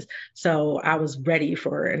is. So I was ready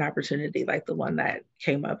for an opportunity like the one that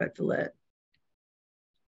came up at the Lit.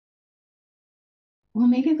 Well,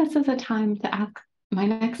 maybe this is a time to ask my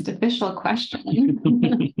next official question,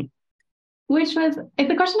 which was, it's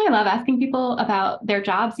a question I love asking people about their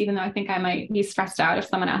jobs, even though I think I might be stressed out if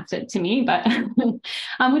someone asked it to me, but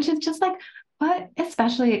which is just like, what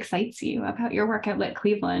especially excites you about your work at Lit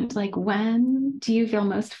Cleveland? Like, when do you feel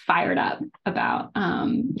most fired up about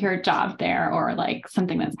your job there, or like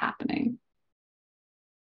something that's happening?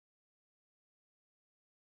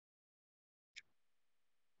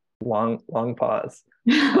 Long pause.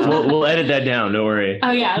 We'll edit that down. Don't worry.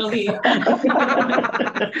 Oh yeah, it'll be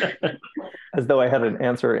as though I had an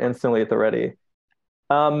answer instantly at the ready.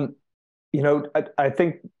 I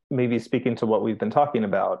think maybe speaking to what we've been talking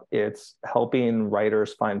about, it's helping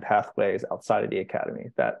writers find pathways outside of the academy.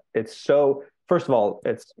 That it's so, first of all,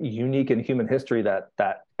 it's unique in human history that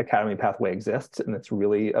academy pathway exists, and it's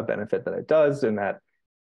really a benefit that it does, and that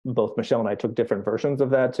both Michelle and I took different versions of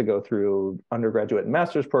that to go through undergraduate and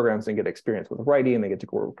master's programs and get experience with writing, and they get to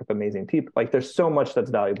work with amazing people. Like, there's so much that's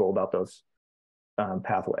valuable about those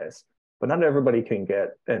pathways, but not everybody can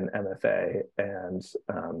get an MFA, and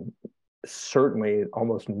certainly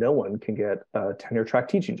almost no one can get a tenure track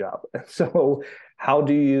teaching job. So how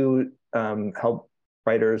do you help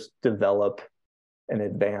writers develop and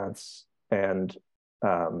advance and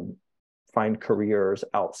find careers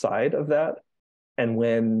outside of that? And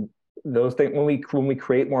when those things, when we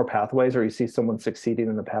create more pathways, or you see someone succeeding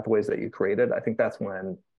in the pathways that you created, I think that's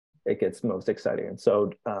when it gets most exciting. And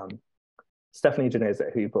so Stephanie Genese,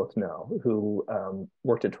 who you both know, who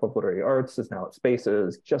worked at 12 Literary Arts, is now at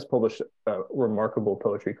Spaces, just published a remarkable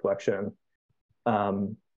poetry collection.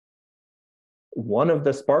 One of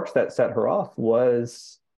the sparks that set her off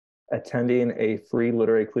was attending a free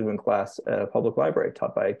Literary Cleveland class at a public library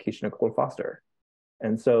taught by Keisha Nicole Foster.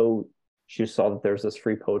 And so she saw that there's this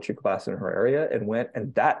free poetry class in her area and went,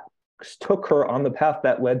 and that took her on the path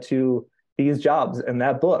that led to these jobs and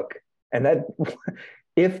that book. And that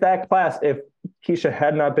if Keisha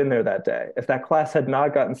had not been there that day, if that class had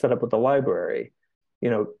not gotten set up at the library,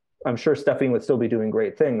 I'm sure Stephanie would still be doing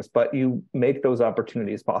great things, but you make those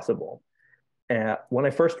opportunities possible. And when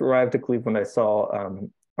I first arrived to Cleveland, I saw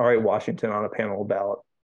R.A. Washington on a panel about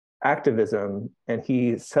activism, and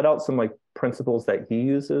he set out some principles that he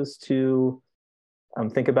uses to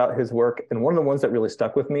think about his work. And one of the ones that really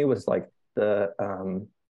stuck with me was the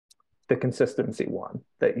consistency one,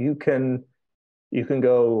 that you can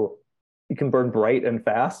burn bright and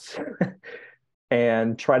fast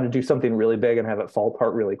and try to do something really big and have it fall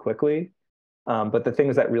apart really quickly. But the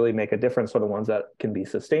things that really make a difference are the ones that can be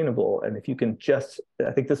sustainable. And if you can just,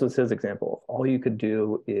 I think this was his example, all you could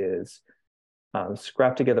do is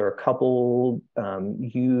scrap together a couple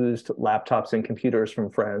used laptops and computers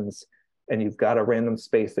from friends, and you've got a random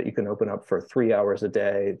space that you can open up for 3 hours a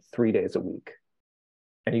day, 3 days a week.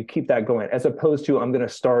 And you keep that going, as opposed to, I'm going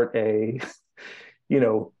to start a,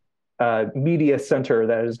 media center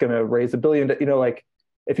that is going to raise $1 billion. Like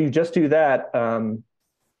if you just do that,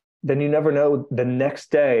 then you never know the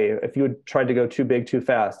next day, if you had tried to go too big, too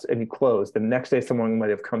fast, and you closed, the next day someone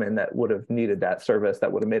might have come in that would have needed that service,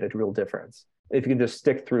 that would have made a real difference. If you can just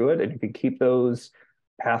stick through it and you can keep those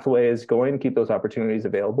pathways going, keep those opportunities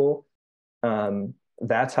available,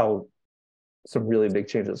 that's how some really big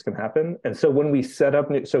changes can happen. And so when we set up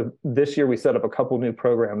so this year we set up a couple new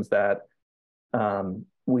programs that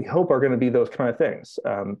we hope are going to be those kind of things.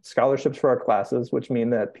 Scholarships for our classes, which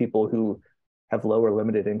mean that people who have low or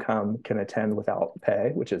limited income can attend without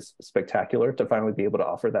pay, which is spectacular to finally be able to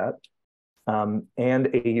offer that.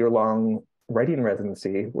 And a year-long writing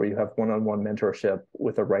residency where you have one-on-one mentorship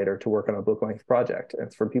with a writer to work on a book-length project. And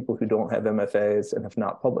it's for people who don't have MFAs and have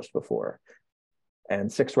not published before.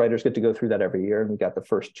 And 6 writers get to go through that every year. And we got the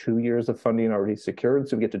first 2 years of funding already secured.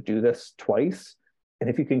 So we get to do this twice. And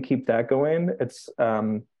if you can keep that going, it's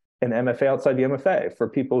an MFA outside the MFA for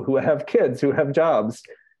people who have kids, who have jobs.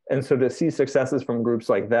 And so to see successes from groups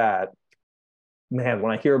like that, man,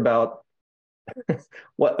 when I hear about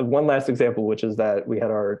one last example, which is that we had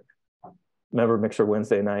our member mixer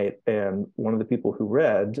Wednesday night, and one of the people who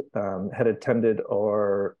read had attended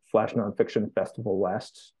our Flash Nonfiction Festival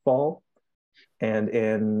last fall,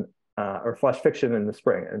 and or Flash Fiction in the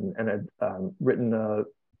spring, and had written a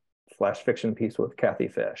Flash Fiction piece with Kathy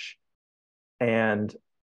Fish, and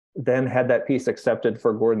then had that piece accepted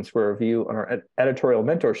for Gordon Square Review on our editorial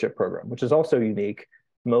mentorship program, which is also unique.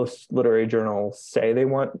 Most literary journals say they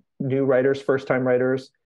want new writers, first-time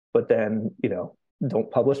writers, but then,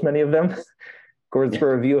 don't publish many of them. Gordon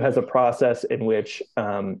Square Review has a process in which each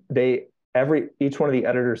one of the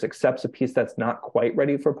editors accepts a piece that's not quite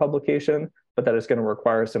ready for publication, but that is going to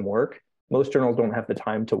require some work. Most journals don't have the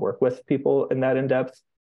time to work with people in that in-depth,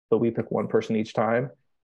 but we pick one person each time.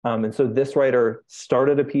 And so this writer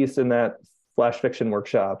started a piece in that Flash Fiction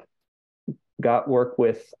workshop, got work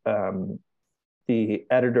with the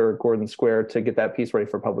editor, Gordon Square, to get that piece ready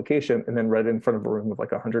for publication, and then read it in front of a room of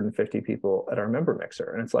like 150 people at our member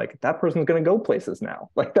mixer. And it's like, that person's going to go places now.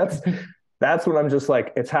 Like that's when I'm just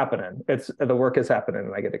like, it's happening. The work is happening,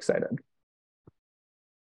 and I get excited.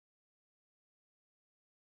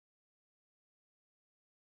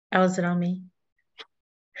 How is it on me?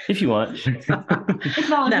 If you want. It's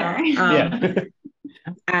voluntary. No,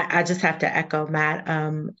 I just have to echo Matt.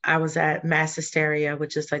 I was at Mass Hysteria,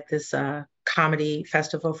 which is like this comedy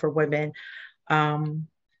festival for women. And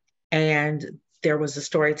there was a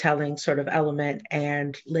storytelling sort of element,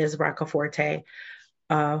 and Liz Roccaforte,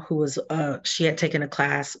 she had taken a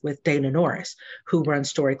class with Dana Norris, who runs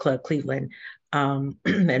Story Club Cleveland, and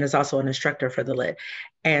is also an instructor for the Lit.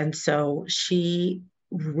 And so she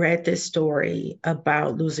read this story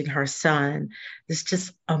about losing her son, this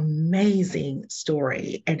just amazing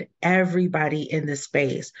story. And everybody in the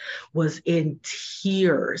space was in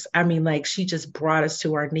tears. I mean, like, she just brought us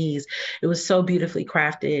to our knees. It was so beautifully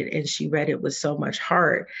crafted, and she read it with so much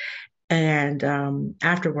heart. And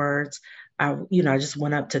afterwards, I just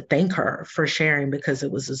went up to thank her for sharing, because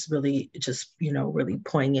it was this really really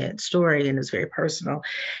poignant story, and it's very personal.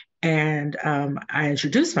 And I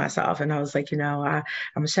introduced myself, and I was like, I'm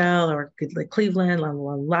Michelle, or like Cleveland, la,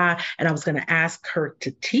 la, la. And I was going to ask her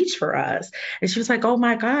to teach for us. And she was like, oh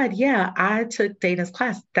my God, yeah, I took Dana's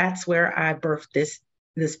class. That's where I birthed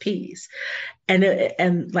this piece.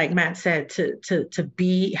 And like Matt said, to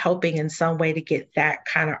be helping in some way to get that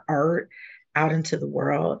kind of art out into the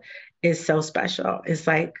world is so special. It's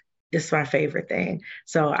my favorite thing.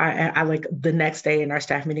 So I like the next day in our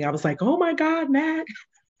staff meeting, I was like, oh my God, Matt.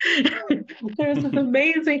 This is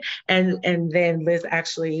amazing. And then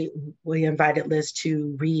we invited Liz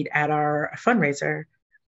to read at our fundraiser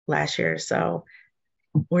last year. So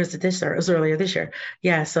where's it this year? It was earlier this year.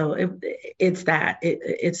 Yeah. So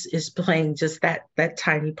it's playing just that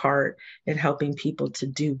tiny part in helping people to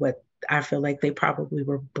do what I feel like they probably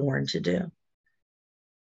were born to do.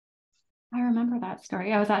 I remember that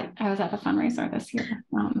story. I was at the fundraiser this year.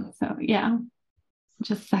 So yeah,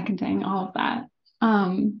 just seconding all of that.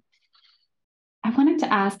 I wanted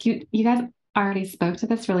to ask you, you guys already spoke to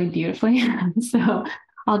this really beautifully, so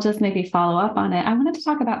I'll just maybe follow up on it. I wanted to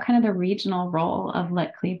talk about kind of the regional role of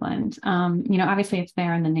Lit Cleveland. Obviously it's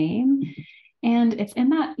there in the name. And it's in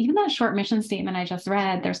that, even that short mission statement I just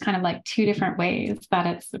read, there's kind of like two different ways that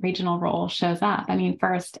its regional role shows up. I mean,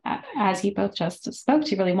 first, as you both just spoke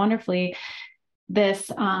to really wonderfully,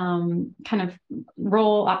 this kind of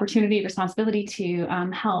role, opportunity, responsibility to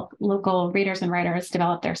help local readers and writers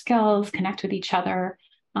develop their skills, connect with each other,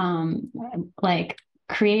 like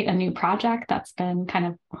create a new project that's been kind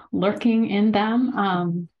of lurking in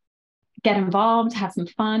them, get involved, have some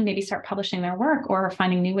fun, maybe start publishing their work or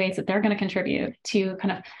finding new ways that they're going to contribute to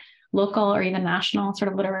kind of local or even national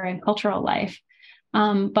sort of literary and cultural life.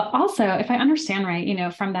 But also, if I understand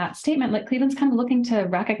right, from that statement, like Cleveland's kind of looking to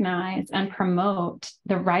recognize and promote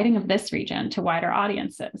the writing of this region to wider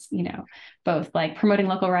audiences, both like promoting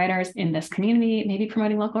local writers in this community, maybe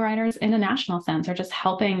promoting local writers in a national sense, or just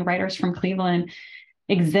helping writers from Cleveland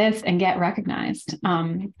exist and get recognized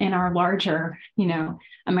in our larger,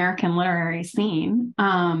 American literary scene.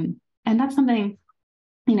 And that's something,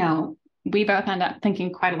 we both end up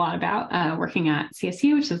thinking quite a lot about working at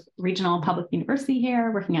CSU, which is Regional Public University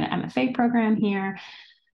here, working at an MFA program here.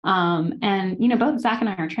 And, both Zach and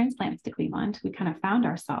I are transplants to Cleveland. We kind of found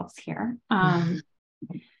ourselves here. So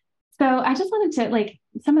I just wanted to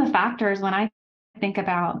some of the factors when I think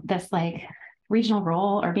about this regional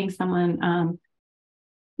role or being someone,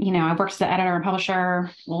 I worked as an editor and publisher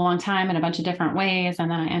a long time in a bunch of different ways. And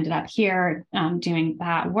then I ended up here doing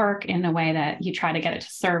that work in a way that you try to get it to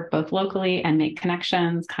serve both locally and make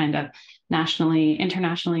connections kind of nationally,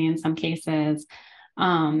 internationally in some cases.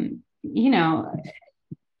 That's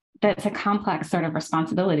a complex sort of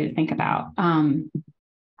responsibility to think about.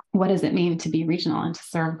 What does it mean to be regional and to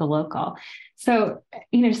serve the local? So,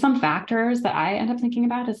 some factors that I end up thinking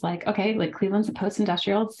about is Cleveland's a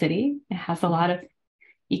post-industrial city. It has a lot of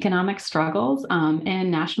economic struggles. In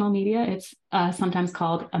national media, it's sometimes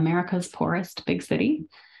called America's poorest big city.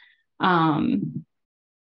 Cleveland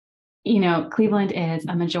is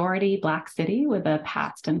a majority Black city with a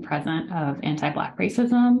past and present of anti-Black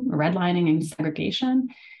racism, redlining, and segregation.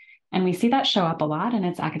 And we see that show up a lot in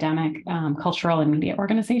its academic, cultural, and media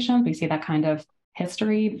organizations. We see that kind of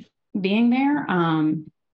history being there.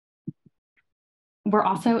 We're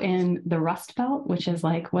also in the Rust Belt, which is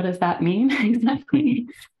what does that mean exactly?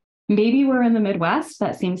 Maybe we're in the Midwest.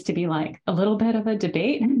 That seems to be a little bit of a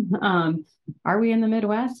debate. Are we in the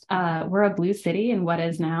Midwest? We're a blue city in what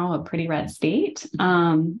is now a pretty red state.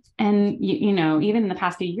 And, even in the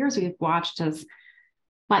past few years, we've watched as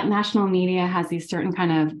national media has these certain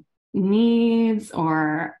kind of needs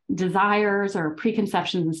or desires or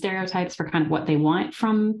preconceptions and stereotypes for kind of what they want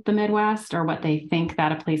from the Midwest or what they think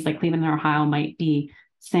that a place like Cleveland or Ohio might be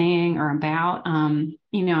saying or about. I'm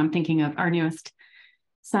thinking of our newest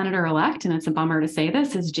senator-elect, and it's a bummer to say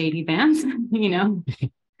this, is J.D. Vance,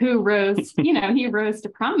 who rose, he rose to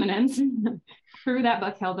prominence through that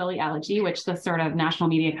book, Hillbilly Elegy, which the sort of national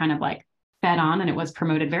media kind of fed on, and it was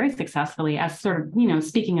promoted very successfully as sort of,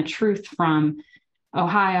 speaking a truth from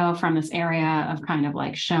Ohio, from this area of kind of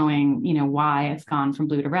showing, why it's gone from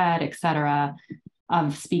blue to red, et cetera,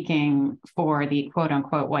 of speaking for the quote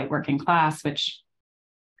unquote white working class, which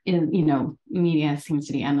is, media seems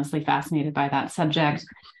to be endlessly fascinated by that subject.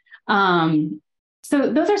 So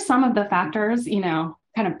those are some of the factors, kind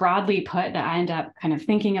of broadly put that I end up kind of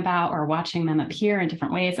thinking about or watching them appear in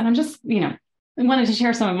different ways. And I'm just, I wanted to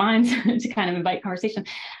share some of mine to kind of invite conversation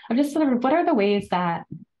of just sort of what are the ways that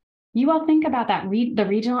you all think about that the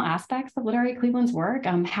regional aspects of Literary Cleveland's work,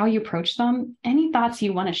 how you approach them. Any thoughts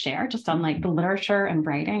you want to share just on the literature and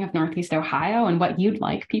writing of Northeast Ohio and what you'd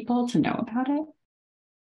like people to know about it?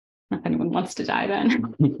 If anyone wants to dive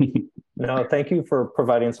in. No, thank you for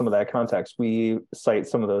providing some of that context. We cite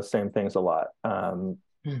some of those same things a lot.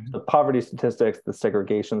 The poverty statistics, the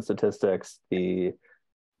segregation statistics, the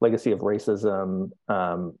legacy of racism.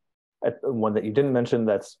 One that you didn't mention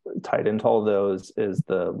that's tied into all of those is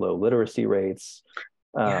the low literacy rates,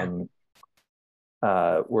 worst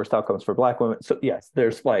outcomes for Black women. So yes,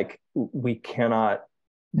 there's we cannot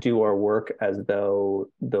do our work as though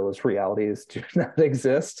those realities do not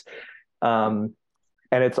exist. And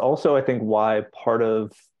it's also, I think, why part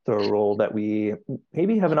of the role that we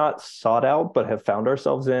maybe have not sought out but have found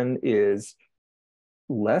ourselves in is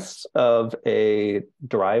less of a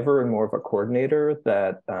driver and more of a coordinator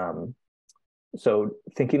that so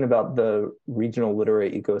thinking about the regional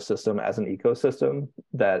literary ecosystem as an ecosystem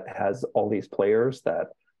that has all these players that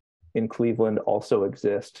in Cleveland also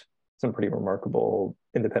exist some pretty remarkable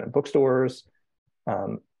independent bookstores,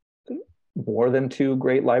 more than two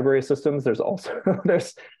great library systems. There's also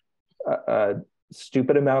there's a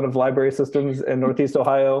stupid amount of library systems in Northeast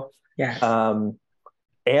Ohio. Yes.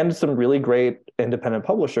 And some really great independent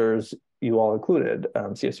publishers you all included,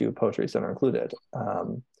 CSU Poetry Center included.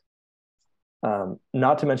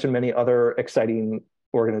 Not to mention many other exciting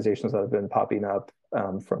organizations that have been popping up,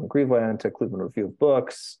 from Cleveland to Cleveland Review of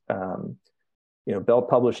Books. Bell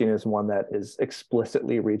Publishing is one that is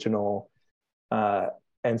explicitly regional.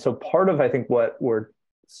 And so part of, I think, what we're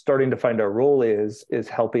starting to find our role is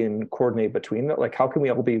helping coordinate between that. Like, how can we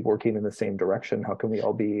all be working in the same direction? How can we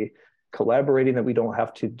all be collaborating, that we don't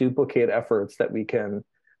have to duplicate efforts, that we can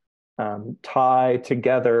tie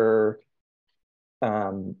together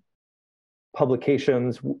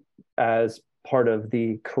publications as part of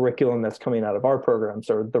the curriculum that's coming out of our programs,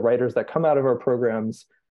 or the writers that come out of our programs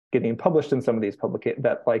getting published in some of these publications,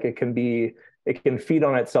 that like it can feed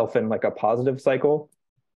on itself in like a positive cycle.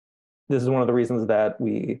 This is one of the reasons that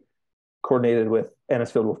we coordinated with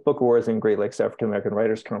Annisfield Wolf Book Awards and Great Lakes African American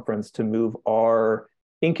Writers Conference to move our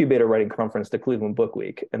incubator writing conference to Cleveland Book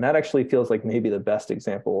Week. And that actually feels like maybe the best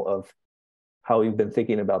example of how we've been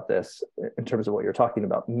thinking about this in terms of what you're talking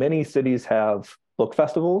about. Many cities have book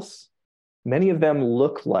festivals. Many of them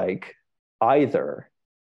look like either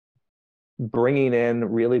bringing in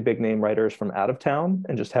really big name writers from out of town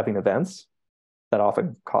and just having events that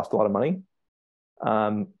often cost a lot of money,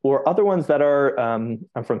 or other ones that are, I'm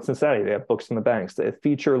from Cincinnati, they have Books in the Banks. They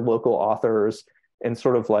feature local authors in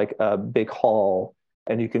sort of like a big hall,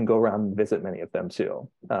 and you can go around and visit many of them too.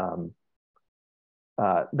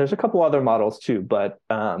 There's a couple other models too, but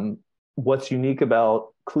what's unique about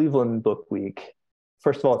Cleveland Book Week,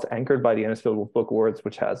 first of all, it's anchored by the Annisfield Wolf Book Awards,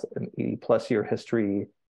 which has an 80+ year history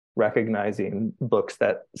recognizing books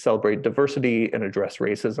that celebrate diversity and address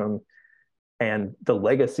racism. And the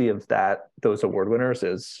legacy of those award winners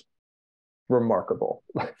is remarkable.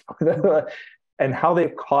 And how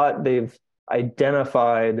they've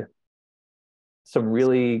identified some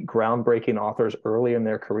really groundbreaking authors early in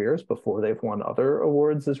their careers before they've won other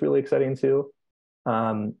awards is really exciting too.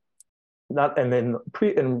 In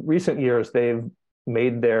recent years, they've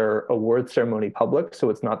made their award ceremony public,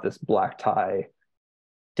 so it's not this black tie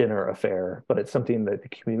dinner affair, but it's something that the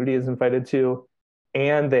community is invited to.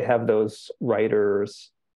 And they have those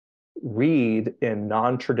writers read in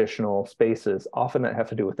non-traditional spaces, often that have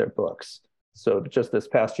to do with their books. So just this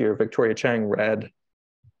past year, Victoria Chang read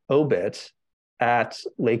Obit at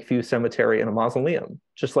Lakeview Cemetery in a mausoleum,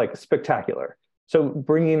 just like spectacular. So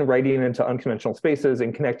bringing writing into unconventional spaces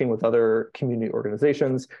and connecting with other community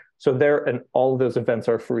organizations. So and all of those events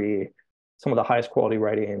are free, some of the highest quality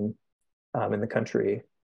writing in the country.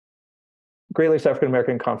 Great Lakes African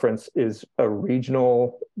American Conference is a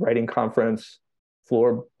regional writing conference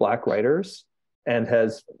for Black writers and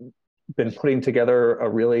has been putting together a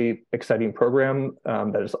really exciting program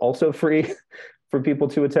that is also free for people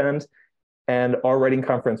to attend. And our writing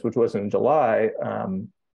conference, which was in July,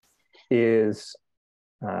 is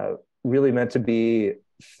really meant to be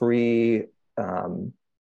free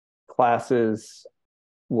classes,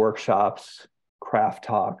 workshops, craft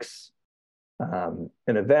talks, and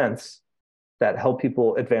events that help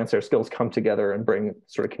people advance their skills, come together and bring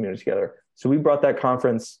sort of community together. So we brought that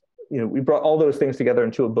conference, we brought all those things together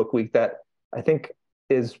into a book week that I think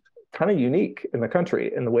is kind of unique in the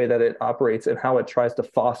country in the way that it operates and how it tries to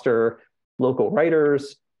foster local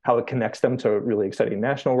writers, how it connects them to really exciting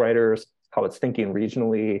national writers, how it's thinking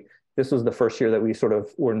regionally. This was the first year that we sort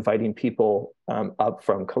of were inviting people up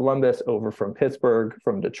from Columbus, over from Pittsburgh,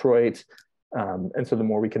 from Detroit. And so the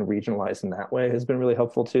more we can regionalize in that way has been really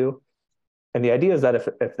helpful too. And the idea is that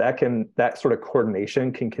if that sort of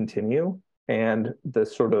coordination can continue, and the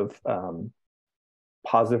sort of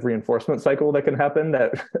positive reinforcement cycle that can happen,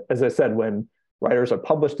 that, as I said, when writers are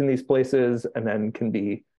published in these places and then can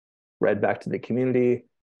be read back to the community,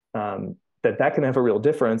 that can have a real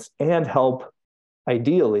difference and help,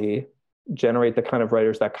 ideally, generate the kind of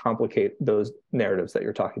writers that complicate those narratives that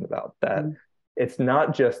you're talking about. That it's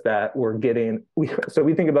not just that so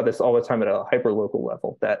we think about this all the time at a hyper-local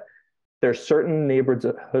level, that there's certain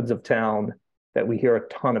neighborhoods of town that we hear a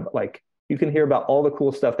ton of, like you can hear about all the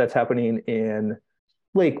cool stuff that's happening in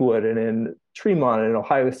Lakewood and in Tremont and in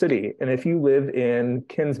Ohio City. And if you live in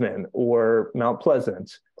Kinsman or Mount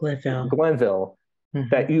Pleasant, Glenville,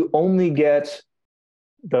 that you only get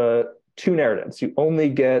the two narratives. You only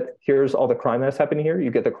get, here's all the crime that's happening here.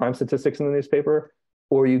 You get the crime statistics in the newspaper,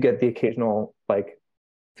 or you get the occasional like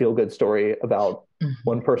feel-good story about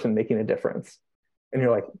one person making a difference. And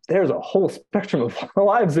you're like, there's a whole spectrum of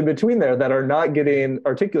lives in between there that are not getting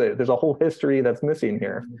articulated. There's a whole history that's missing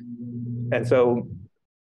here. And so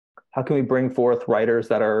how can we bring forth writers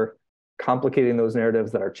that are complicating those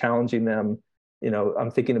narratives, that are challenging them,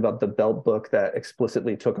 I'm thinking about the Belt book that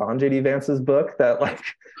explicitly took on J.D. Vance's book that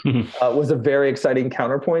was a very exciting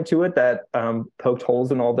counterpoint to it that poked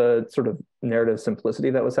holes in all the sort of narrative simplicity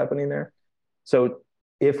that was happening there. So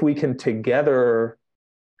if we can together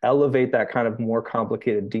elevate that kind of more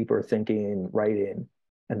complicated, deeper thinking writing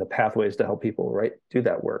and the pathways to help people do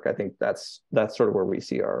that work, I think that's sort of where we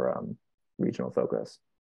see our regional focus.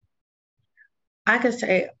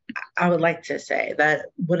 I would like to say that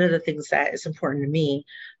one of the things that is important to me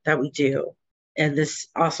that we do, and this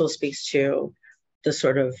also speaks to the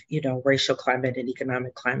sort of, racial climate and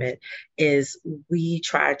economic climate, is we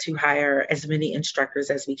try to hire as many instructors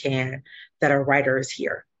as we can that are writers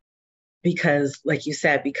here. Because, like you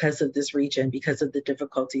said, because of this region, because of the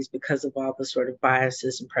difficulties, because of all the sort of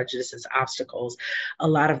biases and prejudices, obstacles, a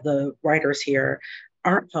lot of the writers here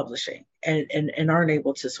aren't publishing and aren't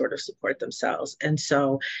able to sort of support themselves. And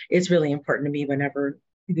so it's really important to me whenever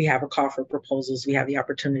we have a call for proposals, we have the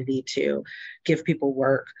opportunity to give people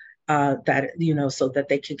work that, so that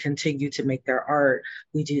they can continue to make their art,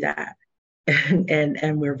 we do that.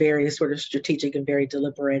 And we're very sort of strategic and very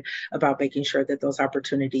deliberate about making sure that those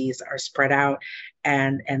opportunities are spread out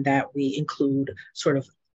and that we include sort of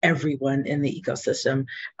everyone in the ecosystem.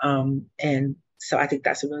 And so I think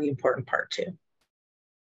that's a really important part too.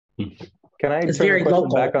 Can I It's turn very the question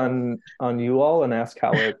local. back on you all and ask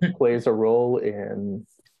how it plays a role in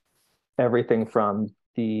everything from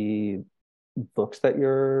the books that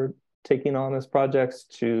you're taking on as projects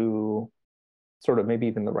to sort of maybe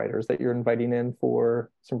even the writers that you're inviting in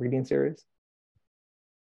for some reading series?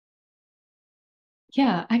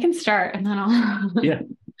 Yeah, I can start and then I'll. Yeah.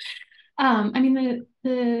 I mean,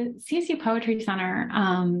 the CSU Poetry Center,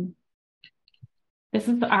 this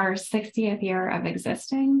is our 60th year of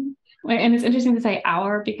existing. And it's interesting to say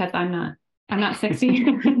our because I'm not 60.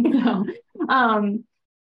 So,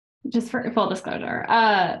 just for full disclosure,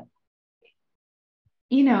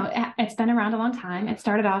 it's been around a long time. It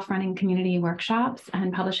started off running community workshops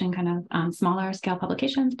and publishing kind of smaller scale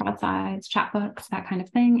publications, broadsides, chapbooks, that kind of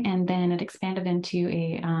thing. And then it expanded into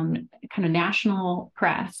a kind of national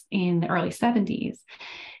press in the early 70s.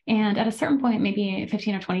 And at a certain point, maybe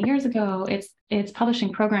 15 or 20 years ago, its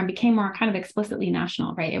publishing program became more kind of explicitly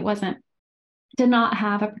national, right? It did not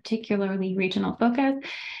have a particularly regional focus.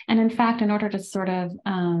 And in fact, in order to sort of,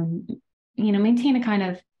 maintain a kind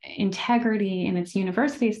of integrity in its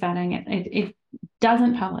university setting, it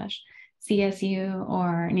doesn't publish CSU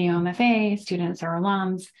or NEO-MFA students or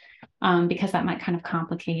alums, because that might kind of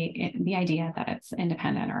complicate the idea that it's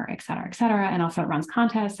independent or et cetera, and also it runs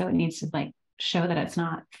contests, so it needs to show that it's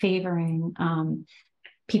not favoring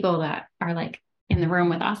people that are in the room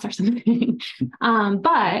with us or something.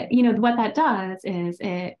 But what that does is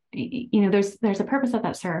there's a purpose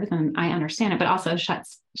that serves, and I understand it, but also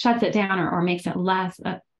shuts it down or makes it less.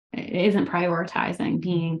 Isn't prioritizing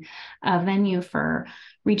being a venue for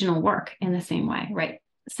regional work in the same way, right?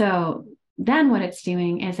 So then what it's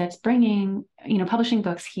doing is it's bringing, publishing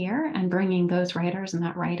books here and bringing those writers and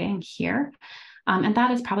that writing here. And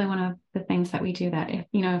that is probably one of the things that we do that if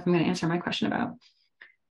I'm going to answer my question about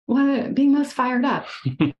what being most fired up,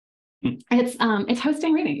 it's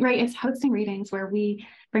hosting reading, right? It's hosting readings where we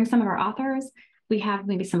bring some of our authors. We have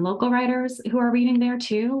maybe some local writers who are reading there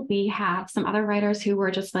too. We have some other writers who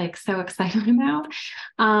we're just so excited about.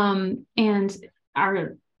 And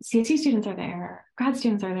our CSU students are there, grad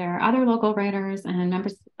students are there, other local writers and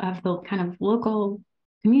members of the kind of local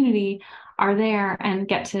community are there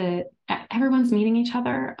and everyone's meeting each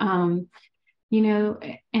other. And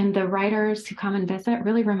the writers who come and visit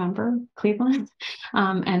really remember Cleveland,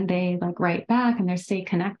 and they write back and they stay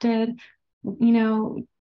connected,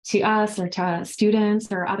 to us or to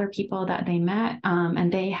students or other people that they met,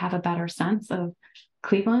 and they have a better sense of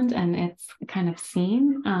Cleveland and its kind of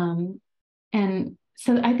scene. And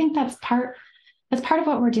so I think that's part of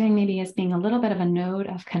what we're doing, maybe, is being a little bit of a node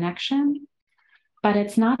of connection, but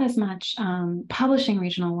it's not as much publishing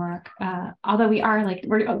regional work, although we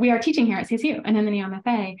are teaching here at CSU and in the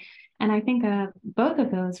NEO-MFA. And I think of both of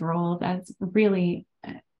those roles as really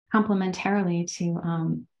complementarily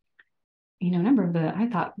to a number of I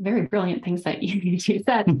thought, very brilliant things that you two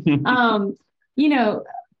said,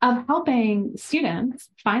 of helping students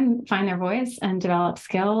find their voice and develop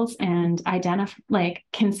skills and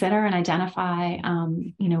consider and identify,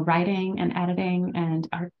 writing and editing and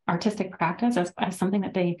artistic practice as something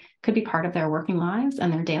that they could be part of their working lives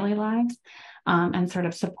and their daily lives, and sort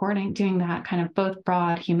of doing that kind of both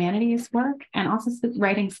broad humanities work and also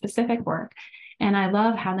writing specific work. And I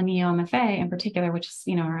love how the NEO-MFA in particular, which is,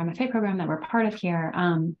 our MFA program that we're part of here,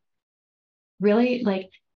 really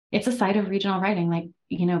it's a site of regional writing. Like,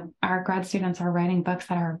 our grad students are writing books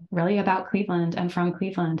that are really about Cleveland and from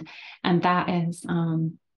Cleveland. And that is,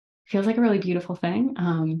 feels like a really beautiful thing.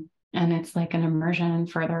 And it's like an immersion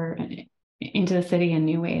further into the city in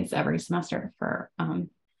new ways every semester for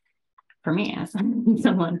me as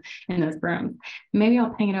someone in those rooms. Maybe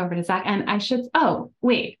I'll ping it over to Zach. And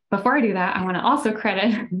before I do that, I want to also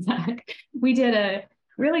credit Zach. We did a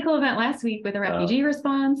really cool event last week with a refugee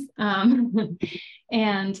response.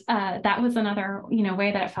 And that was another,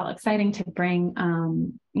 way that it felt exciting to bring,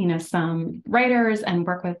 some writers and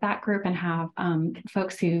work with that group and have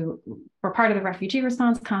folks who were part of the refugee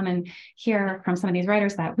response come and hear from some of these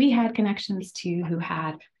writers that we had connections to who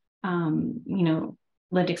had,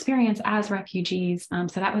 lived experience as refugees.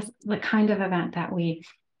 So that was the kind of event that we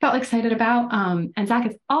felt excited about. And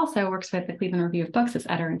Zach also works with the Cleveland Review of Books as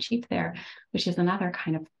editor-in-chief there, which is another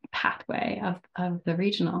kind of pathway of the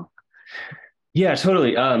regional. Yeah,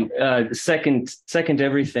 totally. Second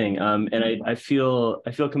everything. And I feel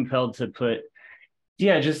compelled to put,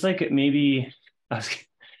 just like maybe it's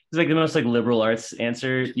like the most like liberal arts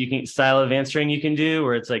style of answering you can do,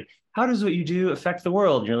 where it's like, how does what you do affect the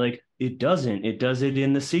world? And you're like, it doesn't. It does it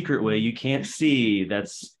in the secret way you can't see.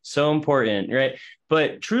 That's so important, right?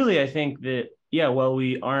 But truly, I think that, while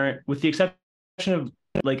we aren't, with the exception of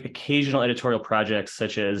like occasional editorial projects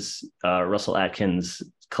such as Russell Atkins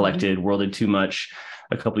collected Worlded Too Much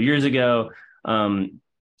a couple of years ago. We're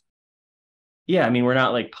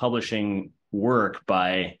not like publishing work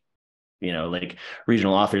by, like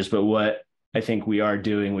regional authors, but what I think we are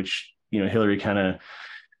doing, which, Hillary kind of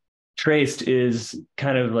traced, is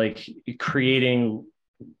kind of like creating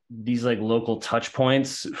these like local touch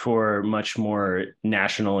points for much more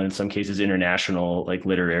national and in some cases international like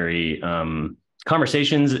literary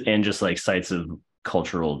conversations and just like sites of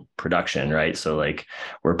cultural production, right? So like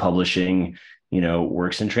we're publishing,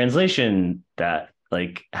 works in translation that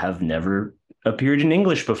like have never appeared in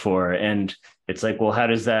English before. And it's like, well, how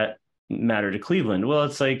does that matter to Cleveland? Well,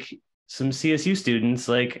 it's like some CSU students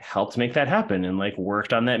like helped make that happen and like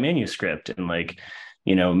worked on that manuscript and like,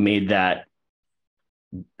 made that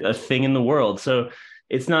a thing in the world. So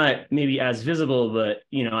it's not maybe as visible, but,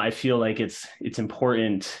 I feel like it's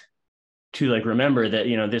important to like remember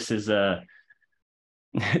that, this is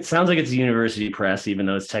it sounds like it's a university press, even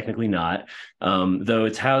though it's technically not, though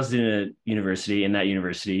it's housed in a university, and that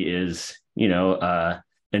university is,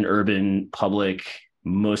 an urban, public,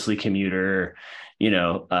 mostly commuter,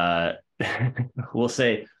 we'll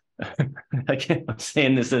say, I'm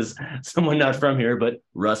saying this as someone not from here, but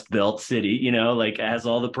Rust Belt city, like it has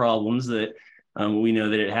all the problems that we know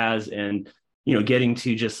that it has. And, getting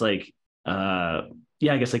to just like, I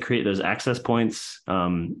guess like create those access points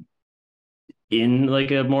in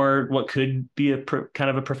like a more, what could be kind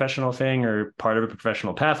of a professional thing or part of a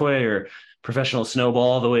professional pathway or professional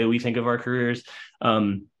snowball, the way we think of our careers.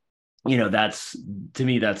 That's, to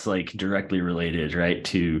me, that's like directly related, right,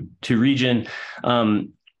 to region.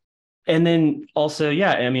 And then also,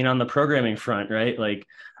 on the programming front, right, like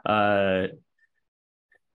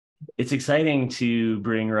it's exciting to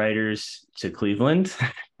bring writers to Cleveland,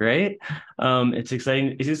 right? It's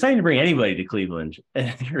exciting to bring anybody to Cleveland,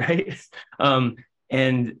 right?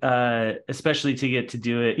 And especially to get to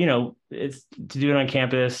do it, it's to do it on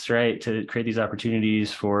campus, right? To create these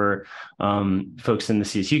opportunities for folks in the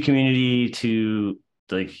CSU community to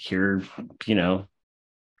like hear,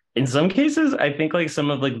 in some cases, I think like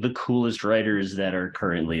some of like the coolest writers that are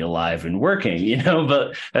currently alive and working,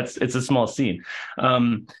 but it's a small scene.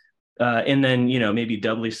 And then, maybe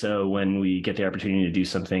doubly so when we get the opportunity to do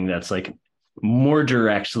something that's like more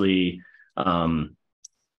directly,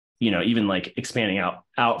 even like expanding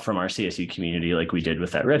out from our CSU community, like we did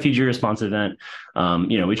with that refugee response event.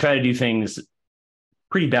 We try to do things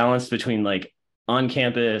pretty balanced between like on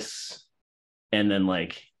campus and then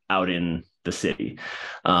like out in the city.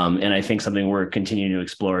 And I think something we're continuing to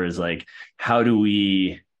explore is like, how do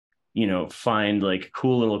we, find like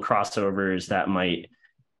cool little crossovers that might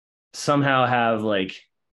somehow have like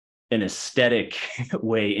an aesthetic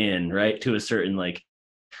way in, right, to a certain like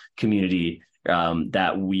community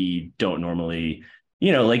that we don't normally,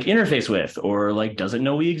 like interface with, or like doesn't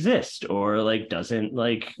know we exist, or like doesn't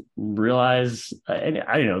like realize. And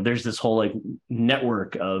I don't know, there's this whole like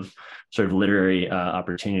network of sort of literary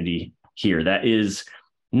opportunity here that is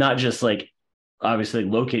not just like obviously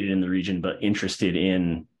located in the region, but interested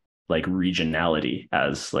in like regionality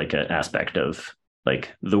as like an aspect of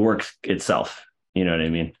like the work itself. You know what I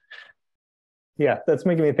mean? Yeah, that's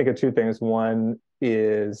making me think of two things. One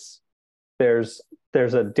is there's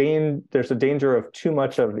there's a danger of too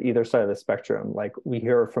much of either side of the spectrum. Like we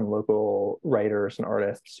hear from local writers and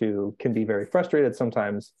artists who can be very frustrated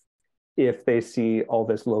sometimes if they see all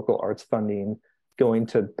this local arts funding going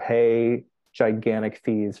to pay gigantic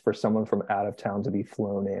fees for someone from out of town to be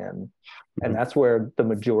flown in. And that's where the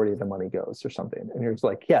majority of the money goes or something. And you're just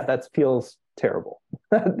like, yeah, that feels terrible.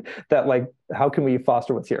 That like, how can we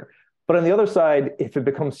foster what's here? But on the other side, if it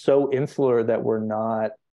becomes so insular that we're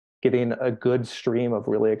not getting a good stream of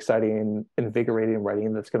really exciting, invigorating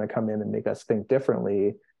writing that's going to come in and make us think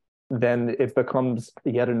differently, then it becomes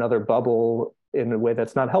yet another bubble in a way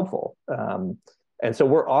that's not helpful. And so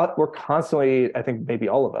we're constantly, I think maybe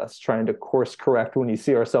all of us, trying to course correct when you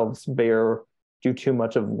see ourselves do too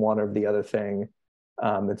much of one or the other thing.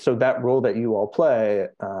 And so that role that you all play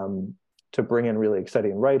to bring in really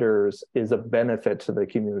exciting writers is a benefit to the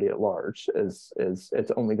community at large. Is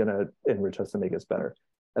it's only going to enrich us and make us better.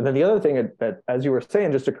 And then the other thing that, as you were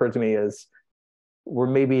saying, just occurred to me is we're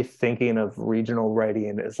maybe thinking of regional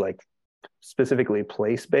writing as like specifically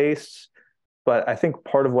place-based. But I think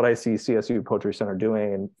part of what I see CSU Poetry Center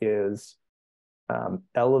doing is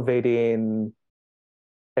elevating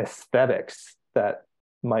aesthetics that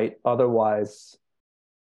might otherwise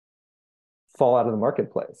fall out of the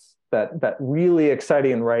marketplace. That really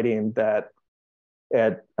exciting writing that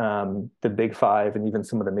at the Big Five and even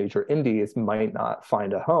some of the major indies might not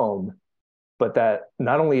find a home, but that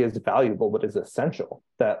not only is valuable but is essential.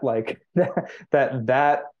 That like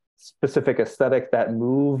that specific aesthetic, that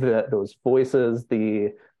move, those voices,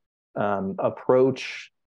 the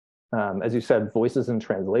approach, as you said, voices in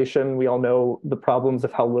translation. We all know the problems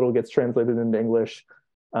of how little gets translated into English.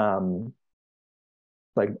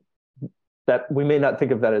 Like that, we may not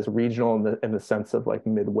think of that as regional in the sense of like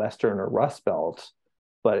Midwestern or Rust Belt,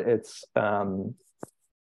 but it's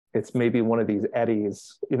maybe one of these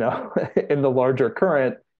eddies, you know, in the larger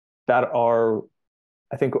current that are,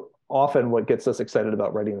 I think, often what gets us excited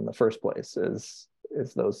about writing in the first place is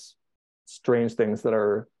those strange things that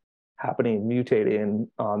are happening, mutating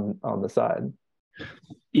on the side.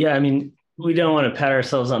 Yeah, I mean, we don't want to pat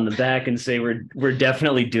ourselves on the back and say we're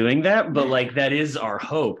definitely doing that, but like that is our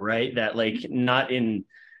hope, right? That like not in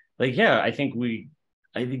like, yeah, I think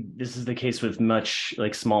this is the case with much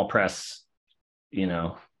like small press, you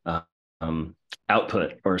know,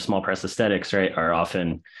 output or small press aesthetics, right, are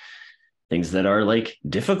often things that are like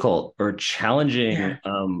difficult or challenging,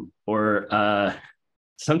 or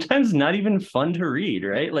sometimes not even fun to read,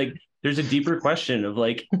 right? Like there's a deeper question of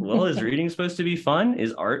like, well, is reading supposed to be fun?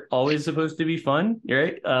 Is art always supposed to be fun?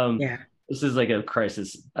 Right? This is like a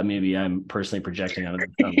crisis. Maybe I'm personally projecting onto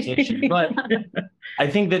the conversation, but I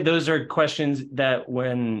think that those are questions that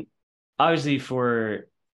when, obviously for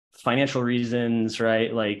financial reasons,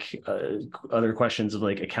 right? Like other questions of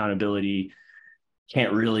like accountability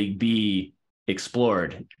can't really be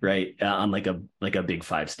explored, right? On like a Big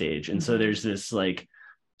Five stage. And so there's this like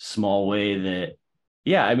small way that,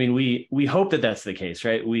 yeah, I mean, we hope that that's the case,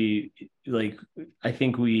 right? I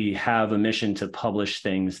think we have a mission to publish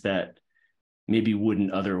things that maybe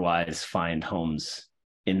wouldn't otherwise find homes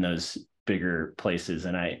in those bigger places.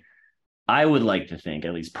 And I would like to think,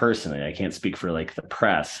 at least personally, I can't speak for like the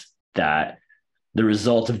press, that the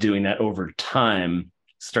result of doing that over time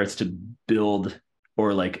starts to build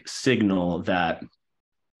or like signal that,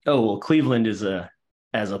 oh, well, Cleveland as a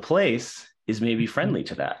place is maybe friendly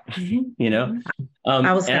to that, you know?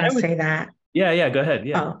 I was going to say that. Yeah, go ahead.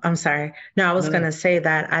 Yeah. Oh, I'm sorry. No, I was going to say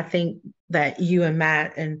that I think that you and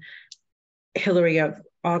Matt and Hillary have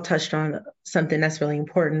all touched on something that's really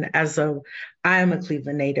important. I am a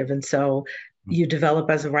Cleveland native. And so you develop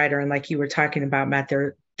as a writer, and like you were talking about, Matt,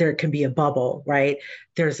 there can be a bubble, right?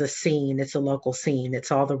 There's a scene, it's a local scene.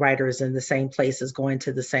 It's all the writers in the same places going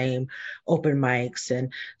to the same open mics.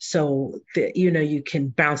 And so, you can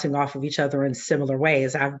bouncing off of each other in similar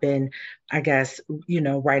ways. I've been, I guess,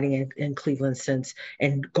 writing in Cleveland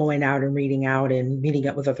and going out and reading out and meeting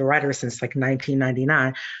up with other writers since like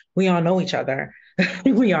 1999. We all know each other.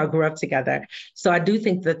 We all grew up together. So I do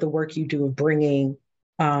think that the work you do of bringing,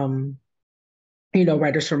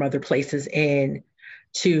 writers from other places in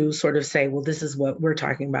to sort of say, well, this is what we're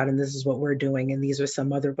talking about and this is what we're doing, and these are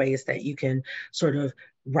some other ways that you can sort of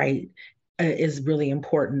write is really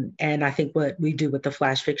important. And I think what we do with the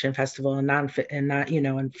Flash Fiction Festival and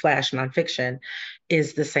Flash nonfiction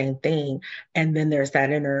is the same thing. And then there's that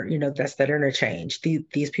that's that interchange.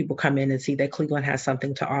 These people come in and see that Cleveland has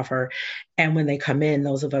something to offer. And when they come in,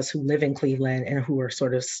 those of us who live in Cleveland and who are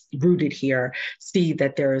sort of rooted here see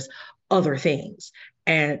that there's other things.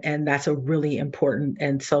 And that's a really important.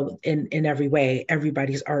 And so in every way,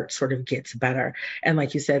 everybody's art sort of gets better. And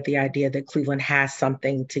like you said, the idea that Cleveland has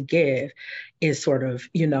something to give is sort of,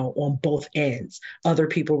 on both ends. Other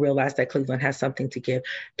people realize that Cleveland has something to give.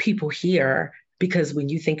 People here, because when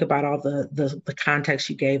you think about all the context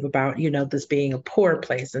you gave about, this being a poor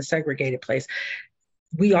place and segregated place,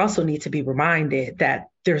 we also need to be reminded that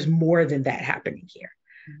there's more than that happening here.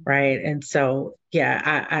 Right. And so,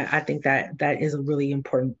 yeah, I think that is a really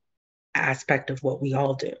important aspect of what we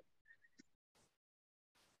all do.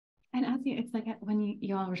 And it's like when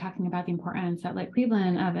you all were talking about the importance at like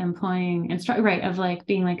Cleveland of employing right, of like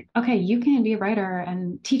being like, okay, you can be a writer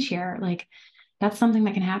and teach here. Like that's something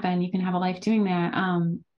that can happen. You can have a life doing that.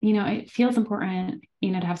 It feels important,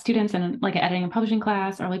 to have students in like an editing and publishing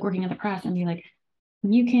class or like working at the press and be like,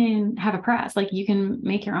 you can have a press, like you can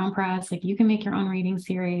make your own press, like you can make your own reading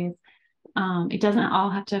series. It doesn't all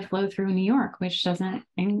have to flow through New York, which doesn't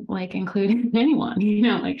include anyone,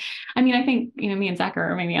 I think, me and Zach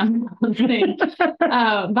are maybe on the same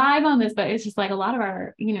vibe on this, but it's just like a lot of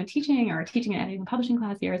our, teaching and editing publishing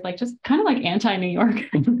class here is like, just kind of like anti-New York,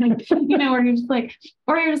 where you're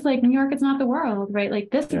just like, New York is not the world, right? Like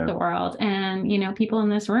this is the world. And, people in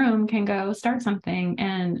this room can go start something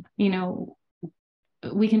and,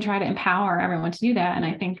 we can try to empower everyone to do that. And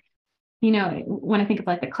I think, when I think of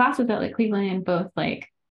like the classes at like Cleveland, both like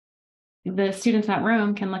the students in that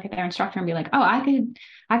room can look at their instructor and be like, oh, I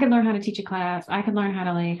could learn how to teach a class. I could learn how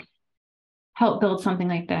to like help build something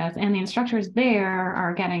like this. And the instructors there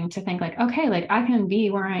are getting to think like, okay, like I can be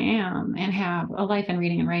where I am and have a life in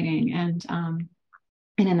reading and writing and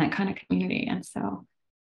in that kind of community. And so,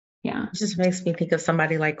 yeah. It just makes me think of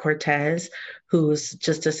somebody like Cortez, who's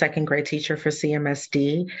just a second grade teacher for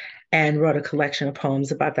CMSD and wrote a collection of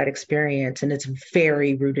poems about that experience. And it's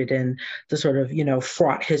very rooted in the sort of,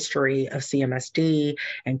 fraught history of CMSD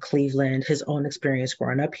and Cleveland, his own experience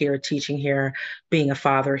growing up here, teaching here, being a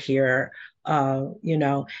father here,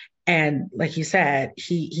 and like you said,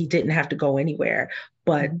 he didn't have to go anywhere.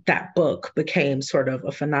 But that book became sort of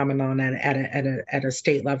a phenomenon at a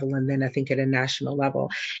state level, and then I think at a national level.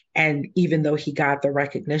 And even though he got the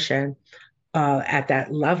recognition at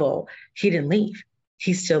that level, he didn't leave.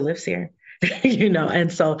 He still lives here,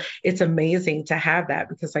 And so it's amazing to have that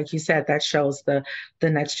because, like you said, that shows the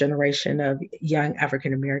next generation of young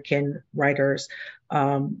African American writers,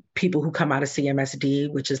 people who come out of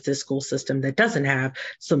CMSD, which is this school system that doesn't have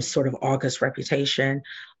some sort of august reputation.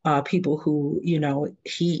 People who,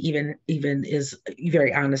 he even is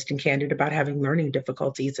very honest and candid about having learning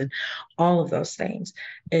difficulties and all of those things.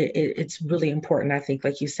 It's really important, I think,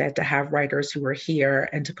 like you said, to have writers who are here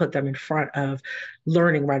and to put them in front of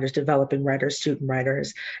learning writers, developing writers, student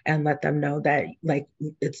writers, and let them know that, like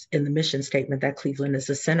it's in the mission statement, that Cleveland is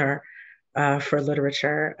a center for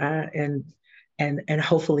literature and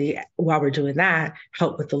hopefully while we're doing that,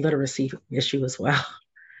 help with the literacy issue as well.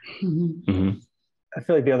 Mm-hmm. Mm-hmm. I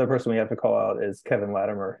feel like the other person we have to call out is Kevin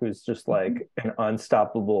Latimer, who's just like an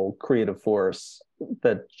unstoppable creative force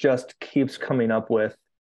that just keeps coming up with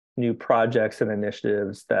new projects and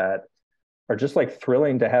initiatives that are just like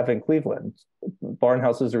thrilling to have in Cleveland.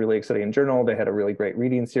 Barnhouse is a really exciting journal. They had a really great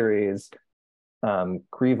reading series.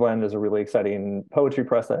 Cleveland is a really exciting poetry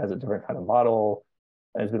press that has a different kind of model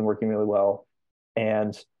and has been working really well.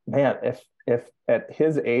 And man, if at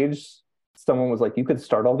his age, someone was like, you could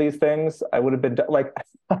start all these things, I would have been like,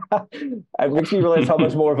 it makes me realize how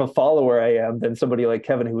much more of a follower I am than somebody like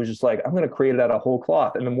Kevin, who was just like, I'm going to create it out of whole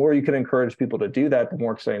cloth. And the more you can encourage people to do that, the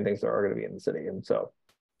more exciting things there are going to be in the city. And so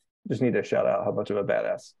just need to shout out how much of a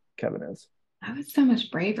badass Kevin is. I was so much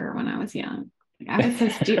braver when I was young. I was so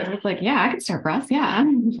stupid. I was like, yeah, I could start press. Yeah.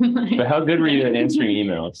 But how good were you at answering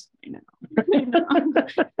emails?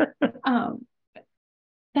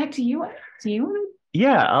 Back to you. Do you want to?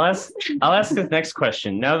 Yeah, I'll ask the next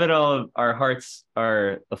question. Now that all of our hearts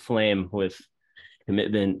are aflame with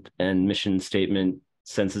commitment and mission statement,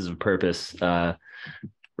 senses of purpose, we're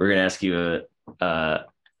gonna ask you a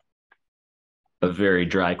very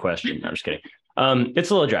dry question. No, I'm just kidding. It's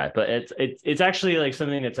a little dry, but it's actually like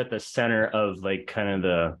something that's at the center of like kind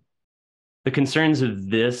of the concerns of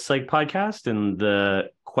this like podcast and the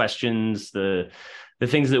questions, the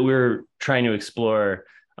things that we're trying to explore.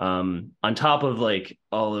 On top of like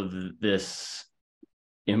all of this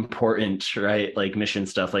important, right, like mission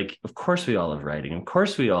stuff, like of course we all love writing, of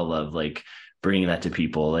course we all love like bringing that to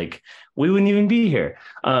people, like we wouldn't even be here,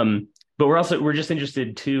 but we're just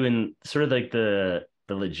interested too in sort of like the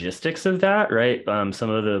logistics of that, right? Some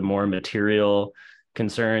of the more material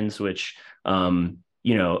concerns, which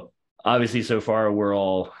obviously so far we're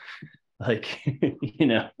all like,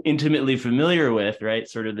 intimately familiar with, right?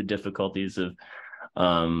 Sort of the difficulties of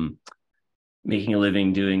making a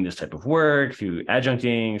living doing this type of work through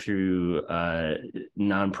adjuncting, through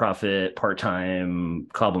nonprofit, part-time,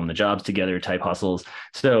 cobbling the jobs together type hustles.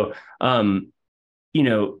 So,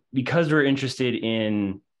 because we're interested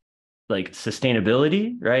in like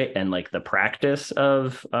sustainability, right? And like the practice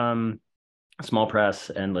of small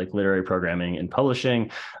press and like literary programming and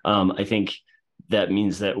publishing, I think that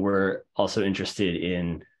means that we're also interested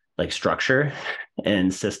in like structure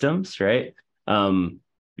and systems, right?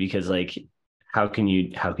 Because like how can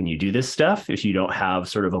you do this stuff if you don't have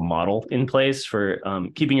sort of a model in place for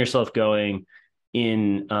keeping yourself going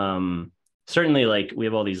in certainly like we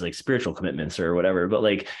have all these like spiritual commitments or whatever, but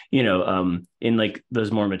like in like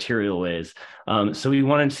those more material ways. So we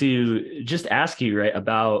wanted to just ask you, right,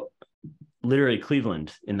 about Literary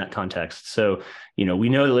Cleveland in that context. So we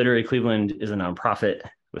know that Literary Cleveland is a nonprofit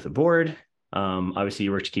with a board. Obviously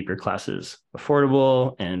you work to keep your classes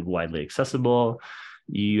affordable and widely accessible.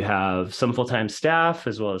 You have some full-time staff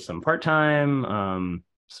as well as some part-time,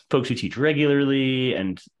 folks who teach regularly,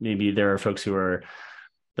 and maybe there are folks who are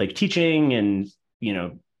like teaching and,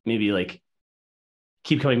 maybe like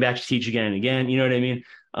keep coming back to teach again and again, you know what I mean?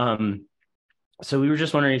 So we were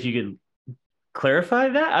just wondering if you could clarify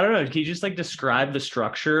that. I don't know. Can you just like describe the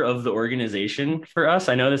structure of the organization for us?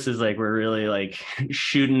 I know this is like, we're really like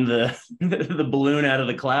shooting the the balloon out of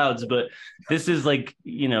the clouds, but this is like,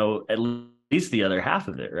 at least the other half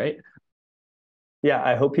of it, right? Yeah,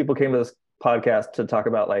 I hope people came to this podcast to talk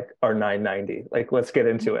about like our 990. Like, let's get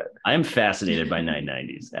into it. I'm fascinated by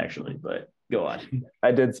 990s actually, but go on.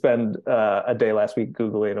 I did spend a day last week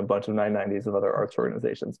Googling a bunch of 990s of other arts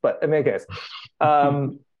organizations, but in any case,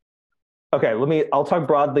 okay, I'll talk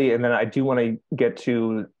broadly, and then I do want to get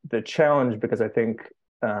to the challenge because I think,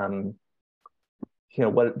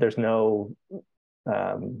 there's no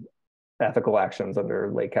ethical actions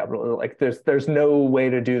under late capital. Like there's no way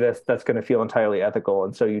to do this that's going to feel entirely ethical.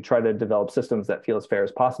 And so you try to develop systems that feel as fair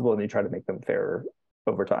as possible, and you try to make them fairer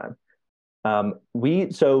over time. We're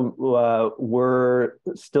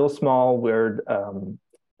still small. We're,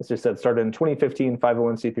 as I said, started in 2015,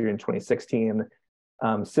 501c3 in 2016.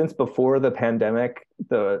 Since before the pandemic,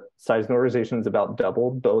 the size of the organization is about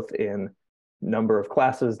doubled, both in number of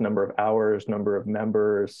classes, number of hours, number of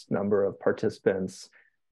members, number of participants,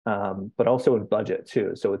 but also in budget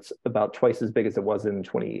too. So it's about twice as big as it was in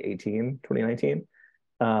 2019.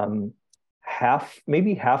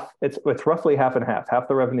 It's roughly half and half. Half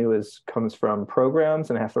the revenue comes from programs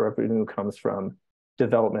and half the revenue comes from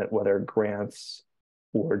development, whether grants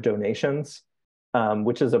or donations.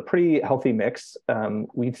 Which is a pretty healthy mix.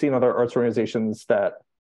 We've seen other arts organizations that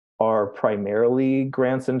are primarily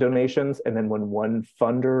grants and donations, and then when one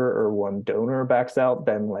funder or one donor backs out,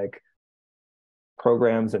 then like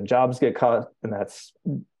programs and jobs get cut, and that's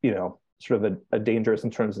sort of a dangerous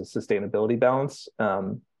in terms of sustainability balance.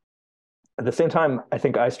 At the same time, I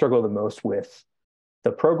think I struggle the most with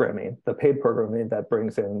the paid programming that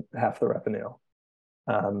brings in half the revenue.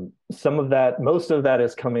 Most of that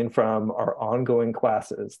is coming from our ongoing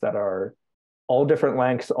classes that are all different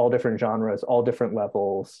lengths, all different genres, all different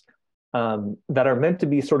levels, that are meant to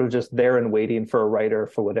be sort of just there and waiting for a writer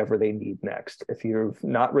for whatever they need next. If you've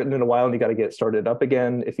not written in a while and you got to get started up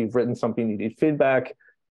again, if you've written something, you need feedback,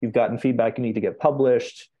 you've gotten feedback, you need to get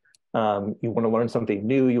published, you want to learn something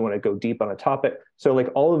new, you want to go deep on a topic. So like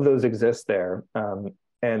all of those exist there.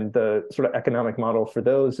 And the sort of economic model for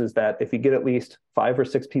those is that if you get at least 5 or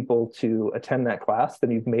 6 people to attend that class,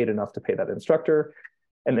 then you've made enough to pay that instructor,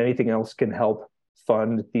 and anything else can help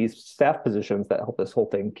fund these staff positions that help this whole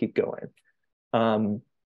thing keep going.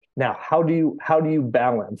 Now, how do you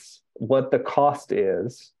balance what the cost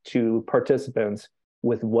is to participants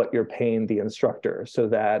with what you're paying the instructor, so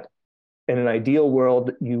that in an ideal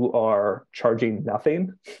world, you are charging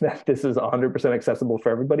nothing, that this is 100% accessible for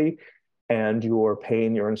everybody, and you're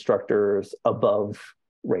paying your instructors above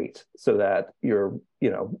rate so that you're,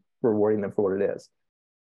 rewarding them for what it is.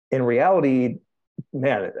 In reality,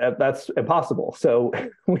 man, that's impossible. So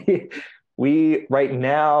we right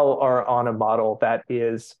now are on a model that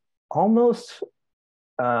is almost,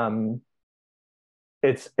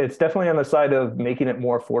 it's definitely on the side of making it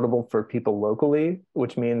more affordable for people locally,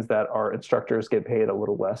 which means that our instructors get paid a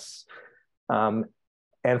little less.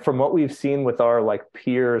 And from what we've seen with our like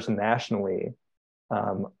peers nationally,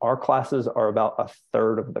 our classes are about a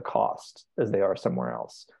third of the cost as they are somewhere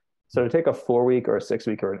else. So to take a 4-week or a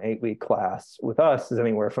 6-week or an 8-week class with us is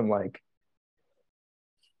anywhere from like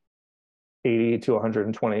 80 to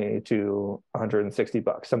 120 to 160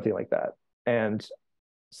 bucks, something like that. And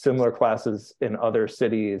similar classes in other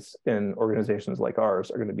cities in organizations like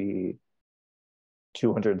ours are going to be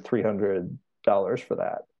 $200, $300 for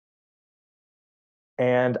that.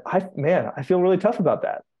 And I feel really tough about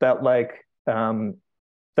that. That like,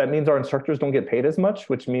 that means our instructors don't get paid as much,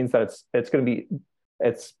 which means that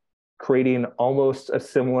it's creating almost a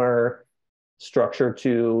similar structure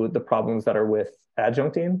to the problems that are with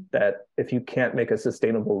adjuncting, that if you can't make a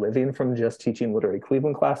sustainable living from just teaching Literary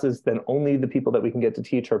Cleveland classes, then only the people that we can get to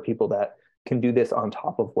teach are people that can do this on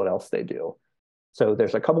top of what else they do. So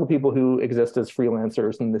there's a couple of people who exist as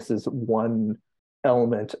freelancers, and this is one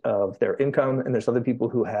element of their income. And there's other people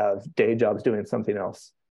who have day jobs doing something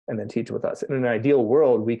else and then teach with us. In an ideal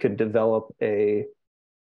world, we could develop a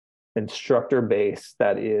instructor base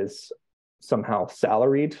that is somehow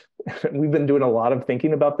salaried. We've been doing a lot of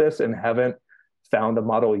thinking about this and haven't found a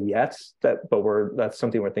model yet, but that's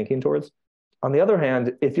something we're thinking towards. On the other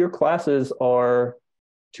hand, if your classes are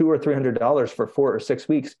 $200 or $300 for 4 or 6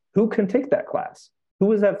 weeks, who can take that class?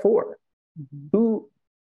 Who is that for? Mm-hmm.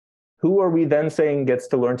 Who are we then saying gets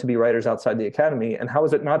to learn to be writers outside the academy? And how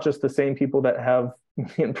is it not just the same people that have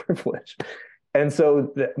privilege? And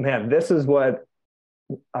so, this is what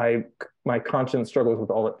my conscience struggles with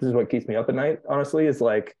all. This is what keeps me up at night, honestly, is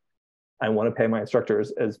like, I want to pay my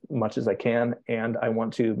instructors as much as I can, and I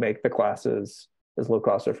want to make the classes as low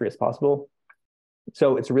cost or free as possible.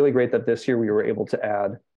 So it's really great that this year we were able to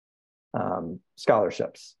add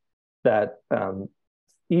scholarships that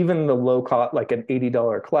even the low cost, like an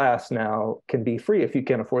 $80 class now can be free if you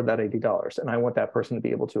can't afford that $80. And I want that person to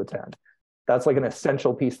be able to attend. That's like an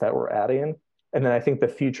essential piece that we're adding. And then I think the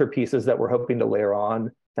future pieces that we're hoping to layer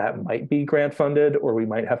on that might be grant funded, or we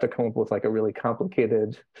might have to come up with like a really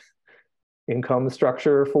complicated income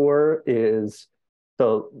structure for, is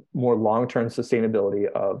the more long-term sustainability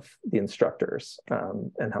of the instructors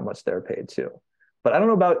and how much they're paid too. But I don't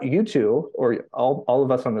know about you two or all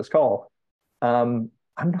of us on this call.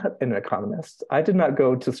 I'm not an economist. I did not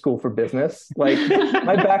go to school for business. Like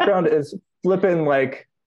my background is flipping like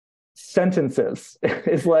sentences.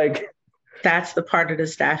 It's like, that's the part of the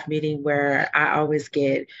staff meeting where I always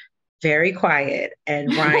get very quiet,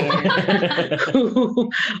 and Ryan,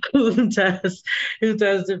 who does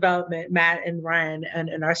development, Matt and Ryan, and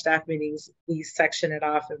in our staff meetings, we section it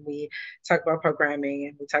off and we talk about programming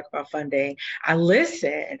and we talk about funding. I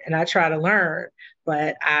listen and I try to learn,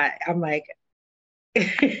 but I'm like,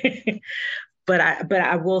 but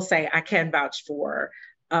I will say I can vouch for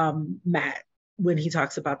Matt when he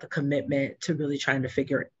talks about the commitment to really trying to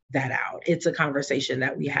figure that out. It's a conversation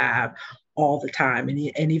that we have all the time. And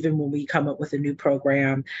even when we come up with a new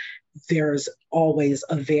program, there's always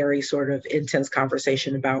a very sort of intense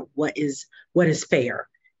conversation about what is fair.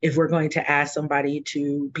 If we're going to ask somebody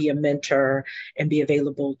to be a mentor and be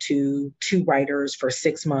available to 2 writers for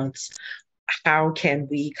 6 months, how can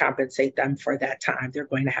we compensate them for that time? They're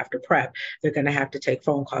going to have to prep. They're going to have to take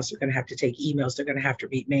phone calls. They're going to have to take emails. They're going to have to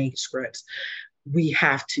read manuscripts. We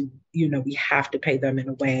have to pay them in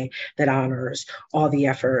a way that honors all the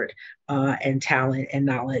effort and talent and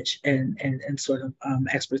knowledge and sort of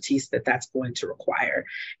expertise that's going to require.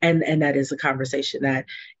 And that is a conversation that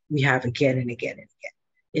we have again and again and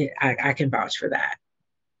again. I can vouch for that.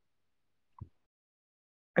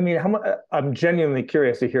 I mean, I'm genuinely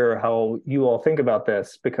curious to hear how you all think about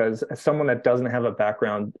this, because as someone that doesn't have a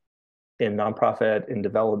background in nonprofit, in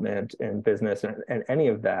development, in business, and any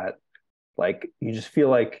of that, like, you just feel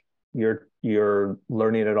like you're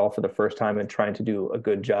learning it all for the first time and trying to do a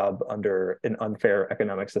good job under an unfair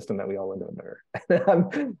economic system that we all live under.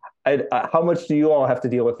 How much do you all have to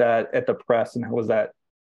deal with that at the press, and how does that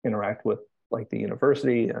interact with like the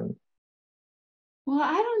university? And well,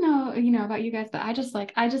 I don't know, about you guys, but I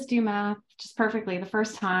just do math just perfectly the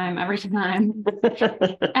first time, every time.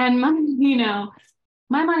 And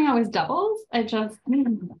my money always doubles.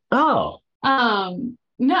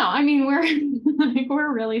 No, I mean,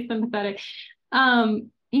 we're really sympathetic.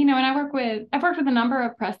 And I've worked with a number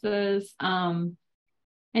of presses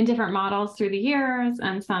in different models through the years,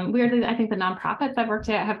 and some, weirdly, I think the nonprofits I've worked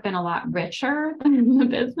at have been a lot richer than the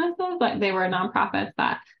businesses. Like, they were nonprofits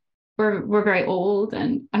that were very old,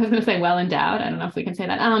 and I was going to say well endowed. I don't know if we can say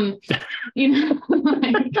that.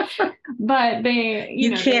 But they,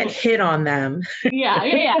 you can't hit on them. Yeah.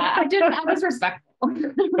 I was respectful.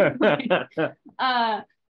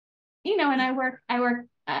 And I work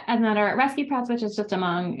at another Rescue Press, which is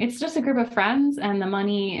it's just a group of friends, and the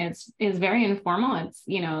money is very informal. It's,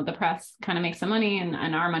 the press kind of makes some money,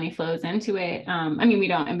 and our money flows into it. We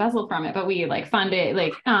don't embezzle from it, but we like fund it,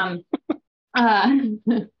 like,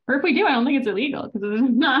 or if we do, I don't think it's illegal, because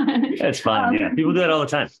it's not. It's fun. Yeah, people do that all the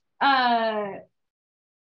time.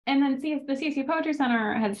 and then the CSU Poetry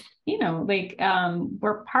Center has,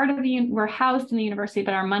 we're part of we're housed in the university,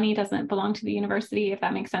 but our money doesn't belong to the university, if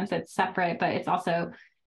that makes sense. It's separate, but it's also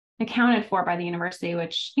accounted for by the university,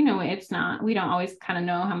 which, it's not, we don't always kind of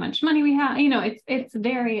know how much money we have, it's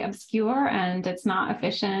very obscure and it's not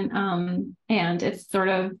efficient. And it's sort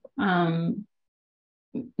of,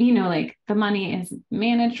 like the money is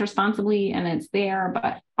managed responsibly and it's there,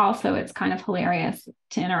 but also it's kind of hilarious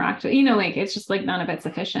to interact with, it's just like none of it's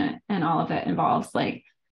efficient and all of it involves like,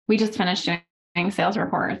 we just finished doing sales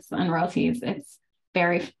reports and royalties. It's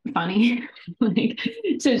very funny, like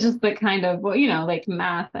to just the kind of, like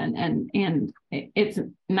math and it's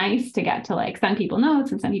nice to get to like send people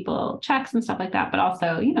notes and send people checks and stuff like that. But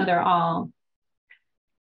also, they're all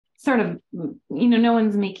sort of, no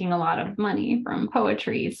one's making a lot of money from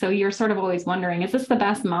poetry. So you're sort of always wondering, is this the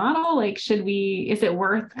best model? Like, is it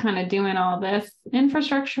worth kind of doing all this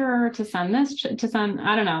infrastructure to send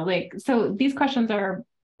I don't know, like, so these questions are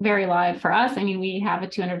very live for us. I mean, we have a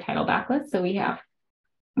 200 title backlist. So we have,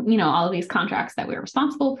 all of these contracts that we're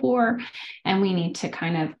responsible for, and we need to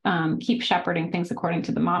kind of keep shepherding things according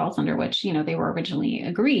to the models under which, they were originally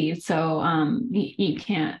agreed. So you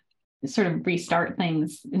can't sort of restart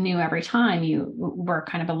things new every time. We're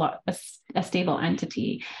kind of a stable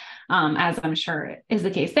entity, as I'm sure is the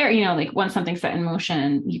case there. Like once something's set in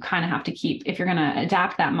motion, you kind of have to keep, if you're going to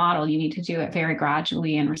adapt that model, you need to do it very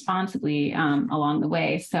gradually and responsibly along the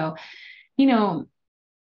way. So, in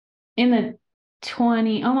the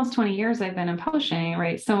almost 20 years I've been in publishing,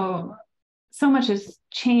 right? So much has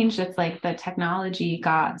changed. It's like the technology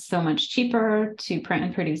got so much cheaper to print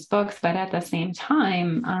and produce books, but at the same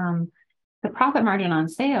time, the profit margin on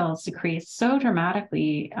sales decreased so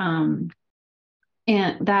dramatically, and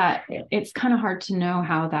that it's kind of hard to know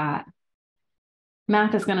how that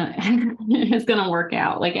math is gonna work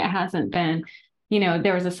out. Like it hasn't been,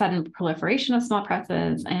 there was a sudden proliferation of small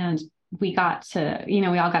presses, and we all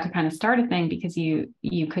got to kind of start a thing because you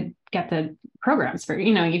could get the programs for,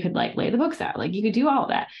 you could like lay the books out, like you could do all of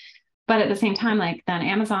that. But at the same time, like then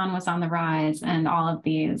Amazon was on the rise and all of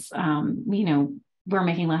these, we're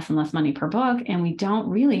making less and less money per book, and we don't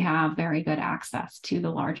really have very good access to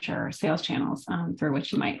the larger sales channels through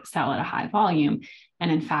which you might sell at a high volume.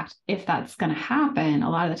 And in fact, if that's going to happen, a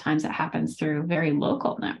lot of the times it happens through very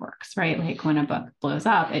local networks, right? Like when a book blows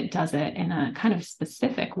up, it does it in a kind of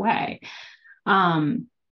specific way. So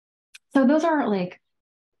those are like,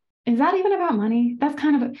 is that even about money? That's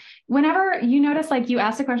kind of, whenever you notice, like you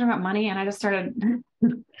asked a question about money and I just started,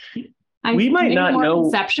 we might not know.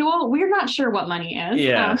 Conceptual. We're not sure what money is.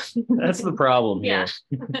 Yeah, that's the problem here.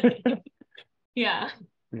 Yeah.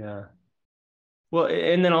 Yeah. Well,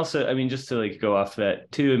 and then also, I mean, just to like go off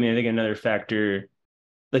that too, I mean, I think another factor,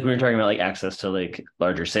 like we were talking about like access to like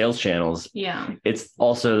larger sales channels. Yeah. It's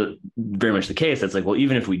also very much the case. That's like, well,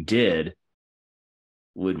 even if we did,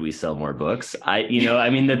 would we sell more books? I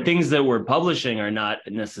mean, the things that we're publishing are not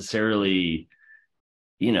necessarily,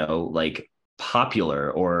 like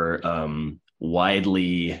popular or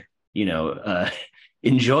widely,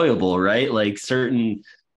 enjoyable, right? Like certain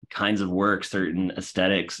kinds of work, certain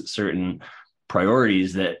aesthetics, certain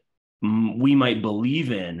priorities that we might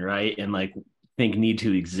believe in, right? And like think need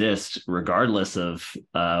to exist regardless of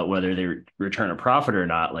whether they return a profit or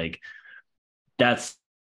not. Like that's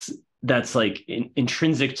like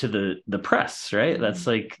intrinsic to the press, right? That's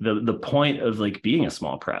like the point of like being a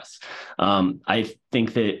small press. I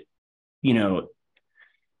think that,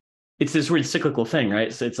 it's this weird cyclical thing,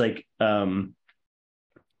 right? So it's like,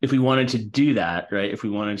 if we wanted to do that, right? If we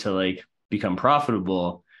wanted to like become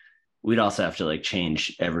profitable, we'd also have to like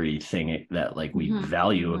change everything that like we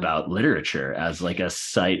value about literature as like a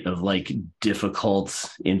site of like difficult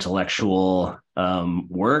intellectual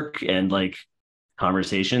work and like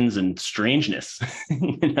conversations and strangeness,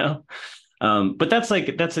 but that's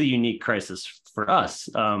a unique crisis for us,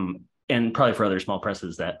 and probably for other small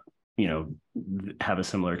presses that have a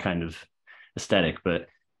similar kind of aesthetic. But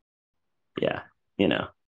yeah,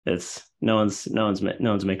 it's no one's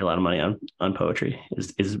making a lot of money on poetry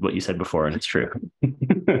is what you said before, and it's true.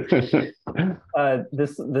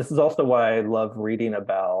 This is also why I love reading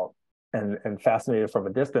about and fascinated from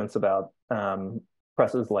a distance about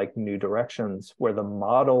presses like New Directions, where the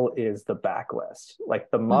model is the backlist. Like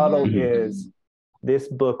the model is, this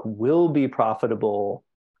book will be profitable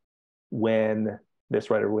when this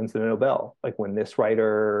writer wins the Nobel, like when this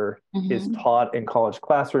writer is taught in college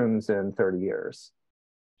classrooms in 30 years.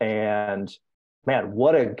 And man,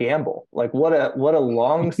 what a gamble. Like what a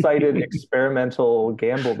long-sighted experimental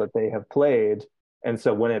gamble that they have played. And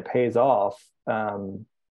so when it pays off,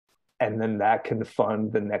 and then that can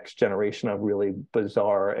fund the next generation of really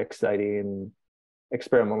bizarre, exciting,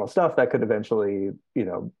 experimental stuff that could eventually,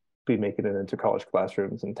 be making it into college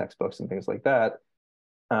classrooms and textbooks and things like that.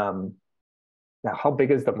 Now, how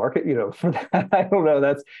big is the market, for that? I don't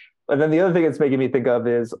know. And then the other thing it's making me think of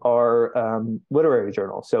is our literary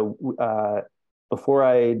journal. So before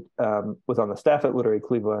I was on the staff at Literary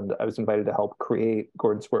Cleveland, I was invited to help create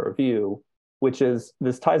Gordon Square Review,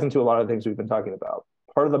 this ties into a lot of things we've been talking about.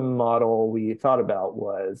 Part of the model we thought about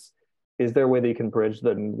was, is there a way that you can bridge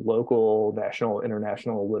the local, national,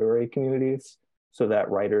 international literary communities so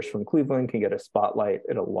that writers from Cleveland can get a spotlight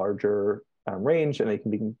at a larger range, and they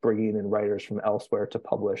can be bringing in writers from elsewhere to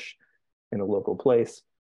publish in a local place,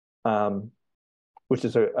 which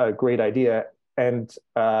is a great idea. And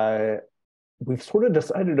we've sort of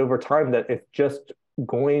decided over time that it's just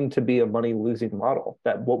going to be a money-losing model,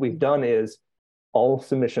 that what we've done is all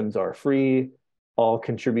submissions are free, all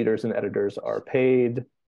contributors and editors are paid,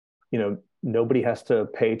 nobody has to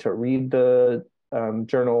pay to read the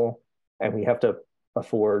journal, and we have to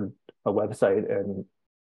afford a website and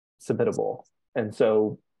submittable. And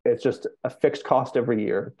so it's just a fixed cost every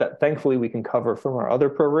year that thankfully we can cover from our other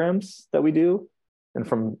programs that we do and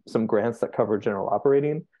from some grants that cover general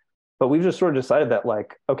operating. But we've just sort of decided that,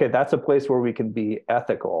 okay, that's a place where we can be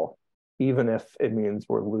ethical, even if it means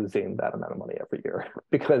we're losing that amount of money every year,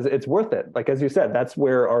 because it's worth it. Like, as you said, that's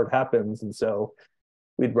where art happens. And so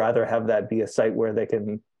we'd rather have that be a site where they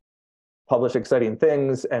can publish exciting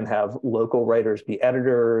things and have local writers be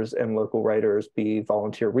editors and local writers be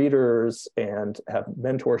volunteer readers and have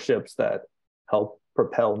mentorships that help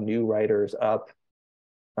propel new writers up.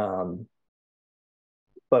 But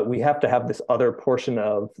we have to have this other portion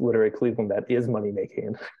of Literary Cleveland that is money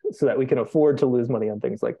making so that we can afford to lose money on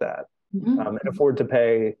things like that. And afford to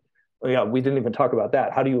pay. We didn't even talk about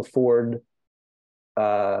that. How do you afford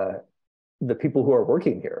the people who are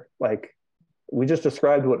working here? Like, we just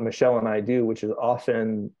described what Michelle and I do, which is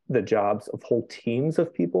often the jobs of whole teams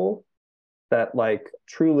of people that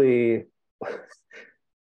truly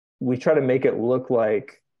we try to make it look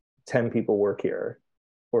like 10 people work here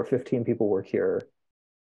or 15 people work here.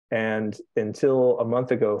 And until a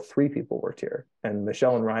month ago, 3 people worked here, and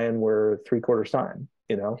Michelle and Ryan were 3/4 time,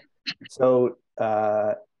 So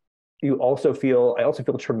I also feel a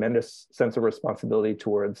tremendous sense of responsibility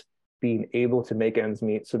towards being able to make ends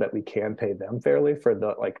meet so that we can pay them fairly for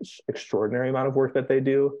the extraordinary amount of work that they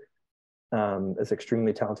do as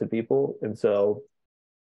extremely talented people. And so,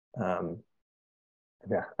 I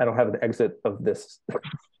don't have an exit of this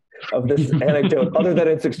anecdote other than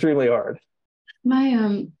it's extremely hard.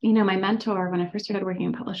 My my mentor when I first started working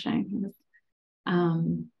in publishing, he was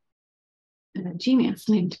a genius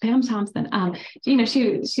named Pam Thompson.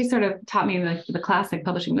 She sort of taught me the classic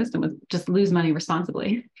publishing wisdom was just lose money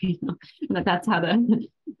responsibly. And that's how the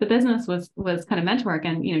business was kind of meant to work.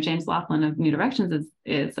 And James Laughlin of New Directions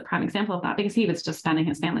is a prime example of that, because he was just spending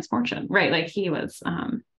his family's fortune, right? Like he was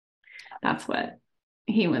that's what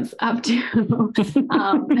he was up to.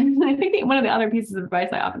 And I think one of the other pieces of advice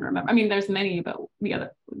I often remember, I mean, there's many, but the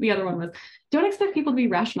other one was, don't expect people to be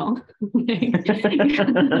rational.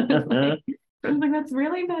 I was like, that's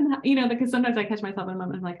really been, because sometimes I catch myself in a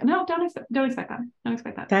moment. I'm like, no, don't expect that. Don't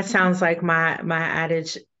expect that. That sounds like my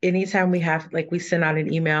adage. Anytime we send out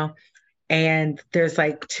an email and there's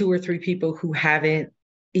 2 or 3 people who haven't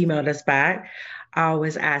emailed us back, I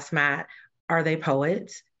always ask Matt, are they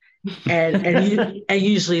poets? And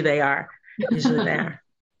usually they are. Usually they are.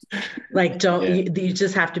 You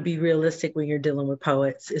just have to be realistic when you're dealing with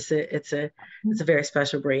poets. It's a very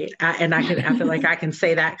special breed. I feel like I can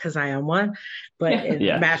say that because I am one. But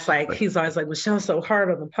Matt's he's always like, Michelle's so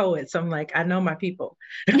hard on the poets. I'm like, I know my people.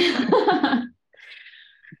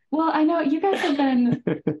 Well, I know you guys have been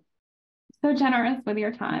so generous with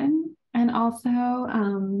your time and also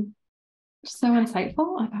so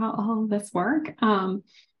insightful about all of this work.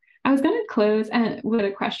 I was going to close with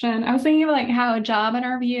a question. I was thinking of how a job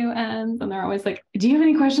interview ends, and they're always like, do you have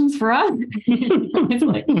any questions for us? It's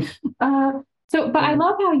but I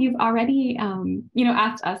love how you've already,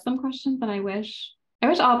 asked us some questions that I wish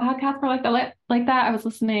all podcasts were like that. I was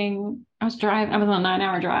on a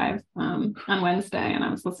 9-hour drive on Wednesday, and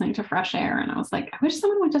I was listening to Fresh Air, and I was like, I wish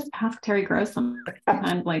someone would just ask Terry Gross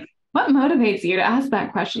sometimes, what motivates you to ask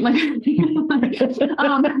that question? Anyway,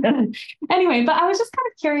 but I was just kind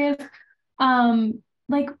of curious,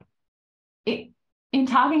 in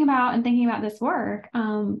talking about and thinking about this work,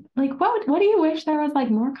 what do you wish there was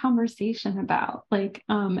more conversation about?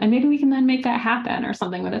 And maybe we can then make that happen or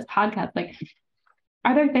something with this podcast.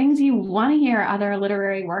 Are there things you want to hear other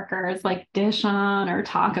literary workers dish on or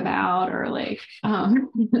talk about or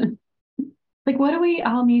Like, what do we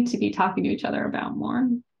all need to be talking to each other about more?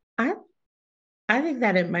 I I think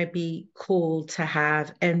that it might be cool to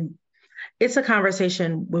have, and it's a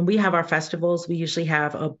conversation when we have our festivals, we usually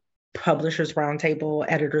have a publishers roundtable,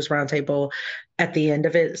 editors roundtable at the end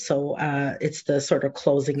of it. So it's the sort of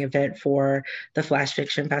closing event for the Flash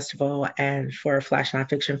Fiction Festival and for Flash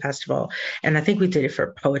Nonfiction Festival. And I think we did it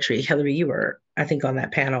for poetry. Hillary, you were, I think, on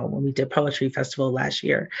that panel when we did Poetry Festival last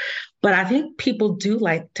year. But I think people do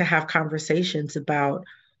like to have conversations about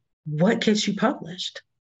what gets you published.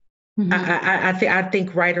 Mhm. I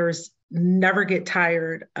think writers never get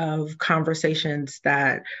tired of conversations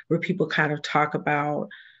where people kind of talk about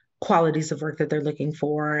qualities of work that they're looking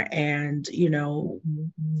for, and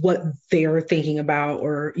what they're thinking about,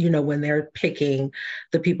 or when they're picking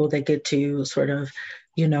the people that get to sort of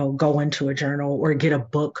go into a journal or get a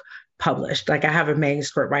book published. Like, I have a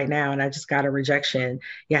manuscript right now and I just got a rejection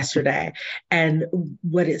yesterday, and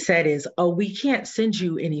what it said is, oh, we can't send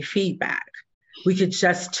you any feedback, we could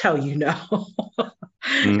just tell you no.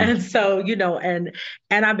 And so, and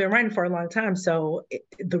I've been writing for a long time, so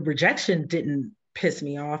the rejection didn't piss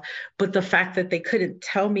me off, but the fact that they couldn't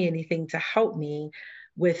tell me anything to help me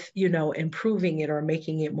with, improving it or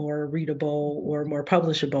making it more readable or more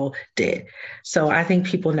publishable did. So I think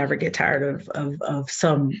people never get tired of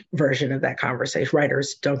some version of that conversation.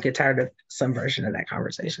 Writers don't get tired of some version of that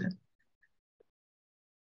conversation.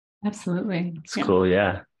 Absolutely. It's cool,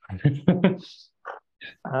 yeah.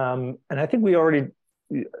 And I think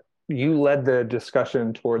you led the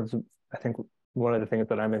discussion towards, I think, one of the things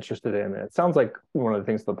that I'm interested in. And it sounds like one of the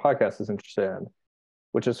things the podcast is interested in,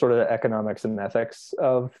 which is sort of the economics and ethics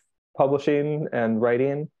of publishing and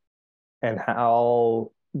writing, and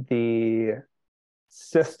how the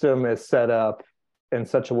system is set up in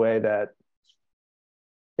such a way that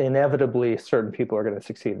inevitably certain people are going to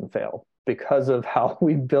succeed and fail because of how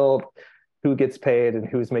we built who gets paid and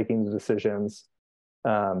who's making the decisions.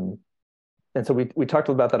 And so we talked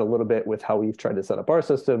about that a little bit with how we've tried to set up our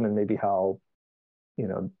system, and maybe how,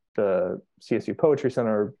 the CSU Poetry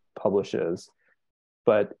Center publishes.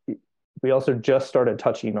 But we also just started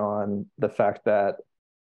touching on the fact that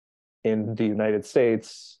in the United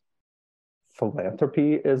States,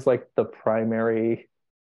 philanthropy is like the primary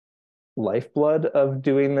lifeblood of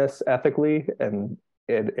doing this ethically. And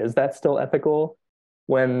is that still ethical?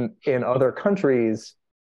 When in other countries,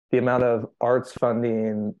 the amount of arts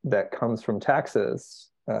funding that comes from taxes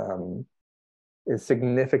is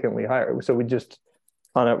significantly higher. So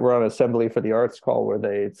we're on Assembly for the Arts call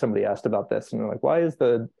where somebody asked about this, and they're like, why is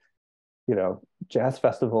the jazz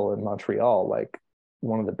festival in Montreal like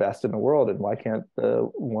one of the best in the world, and why can't the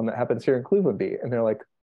one that happens here in Cleveland be? And they're like,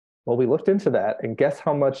 well, we looked into that, and guess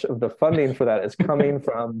how much of the funding for that is coming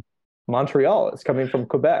from Montreal? It's coming from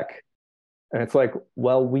Quebec. And it's like,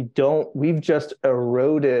 well, we've just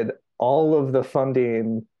eroded all of the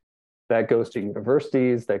funding that goes to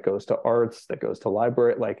universities, that goes to arts, that goes to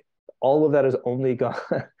library. Like, all of that has only gone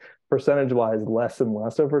percentage-wise less and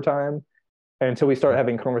less over time. And until we start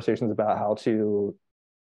having conversations about how to,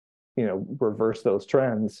 reverse those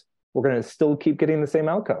trends, we're going to still keep getting the same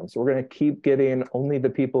outcomes. We're going to keep getting only the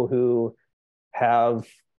people who have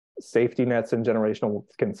safety nets and generational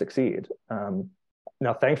can succeed.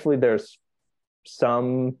 Now, thankfully, there's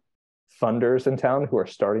some funders in town who are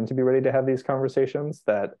starting to be ready to have these conversations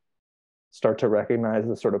that start to recognize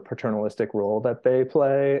the sort of paternalistic role that they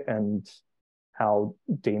play and how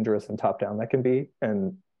dangerous and top-down that can be.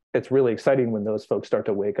 And it's really exciting when those folks start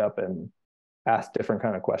to wake up and ask different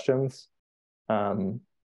kind of questions. And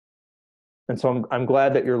so I'm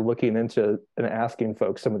glad that you're looking into and asking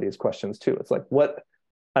folks some of these questions too. It's like, what,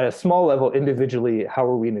 at a small level, individually, how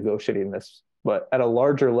are we negotiating this? But at a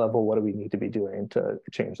larger level, what do we need to be doing to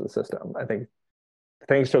change the system? I think,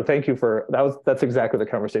 thank you for that. That's exactly the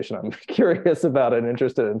conversation I'm curious about and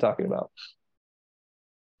interested in talking about.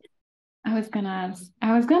 I was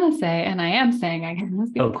gonna say, and I am saying, I can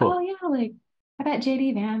be cool. Oh yeah, like I bet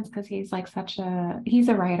JD Vance, because he's like he's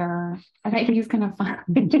a writer. I bet he's gonna find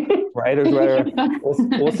writer.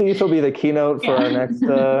 We'll see if he'll be the keynote for our next.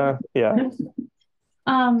 Yeah.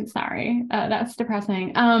 Sorry, that's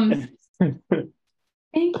depressing.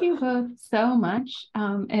 Thank you both so much.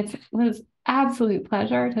 It was absolute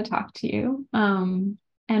pleasure to talk to you.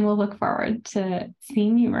 And we'll look forward to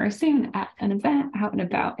seeing you very soon at an event out and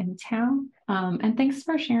about in town. And thanks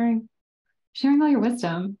for sharing all your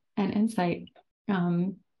wisdom and insight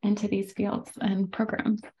into these fields and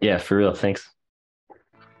programs. Yeah, for real. Thanks.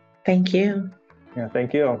 Thank you. Yeah,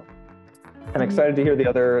 thank you. And excited to hear the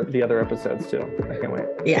other episodes too. I can't wait.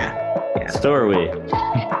 Yeah. So are we.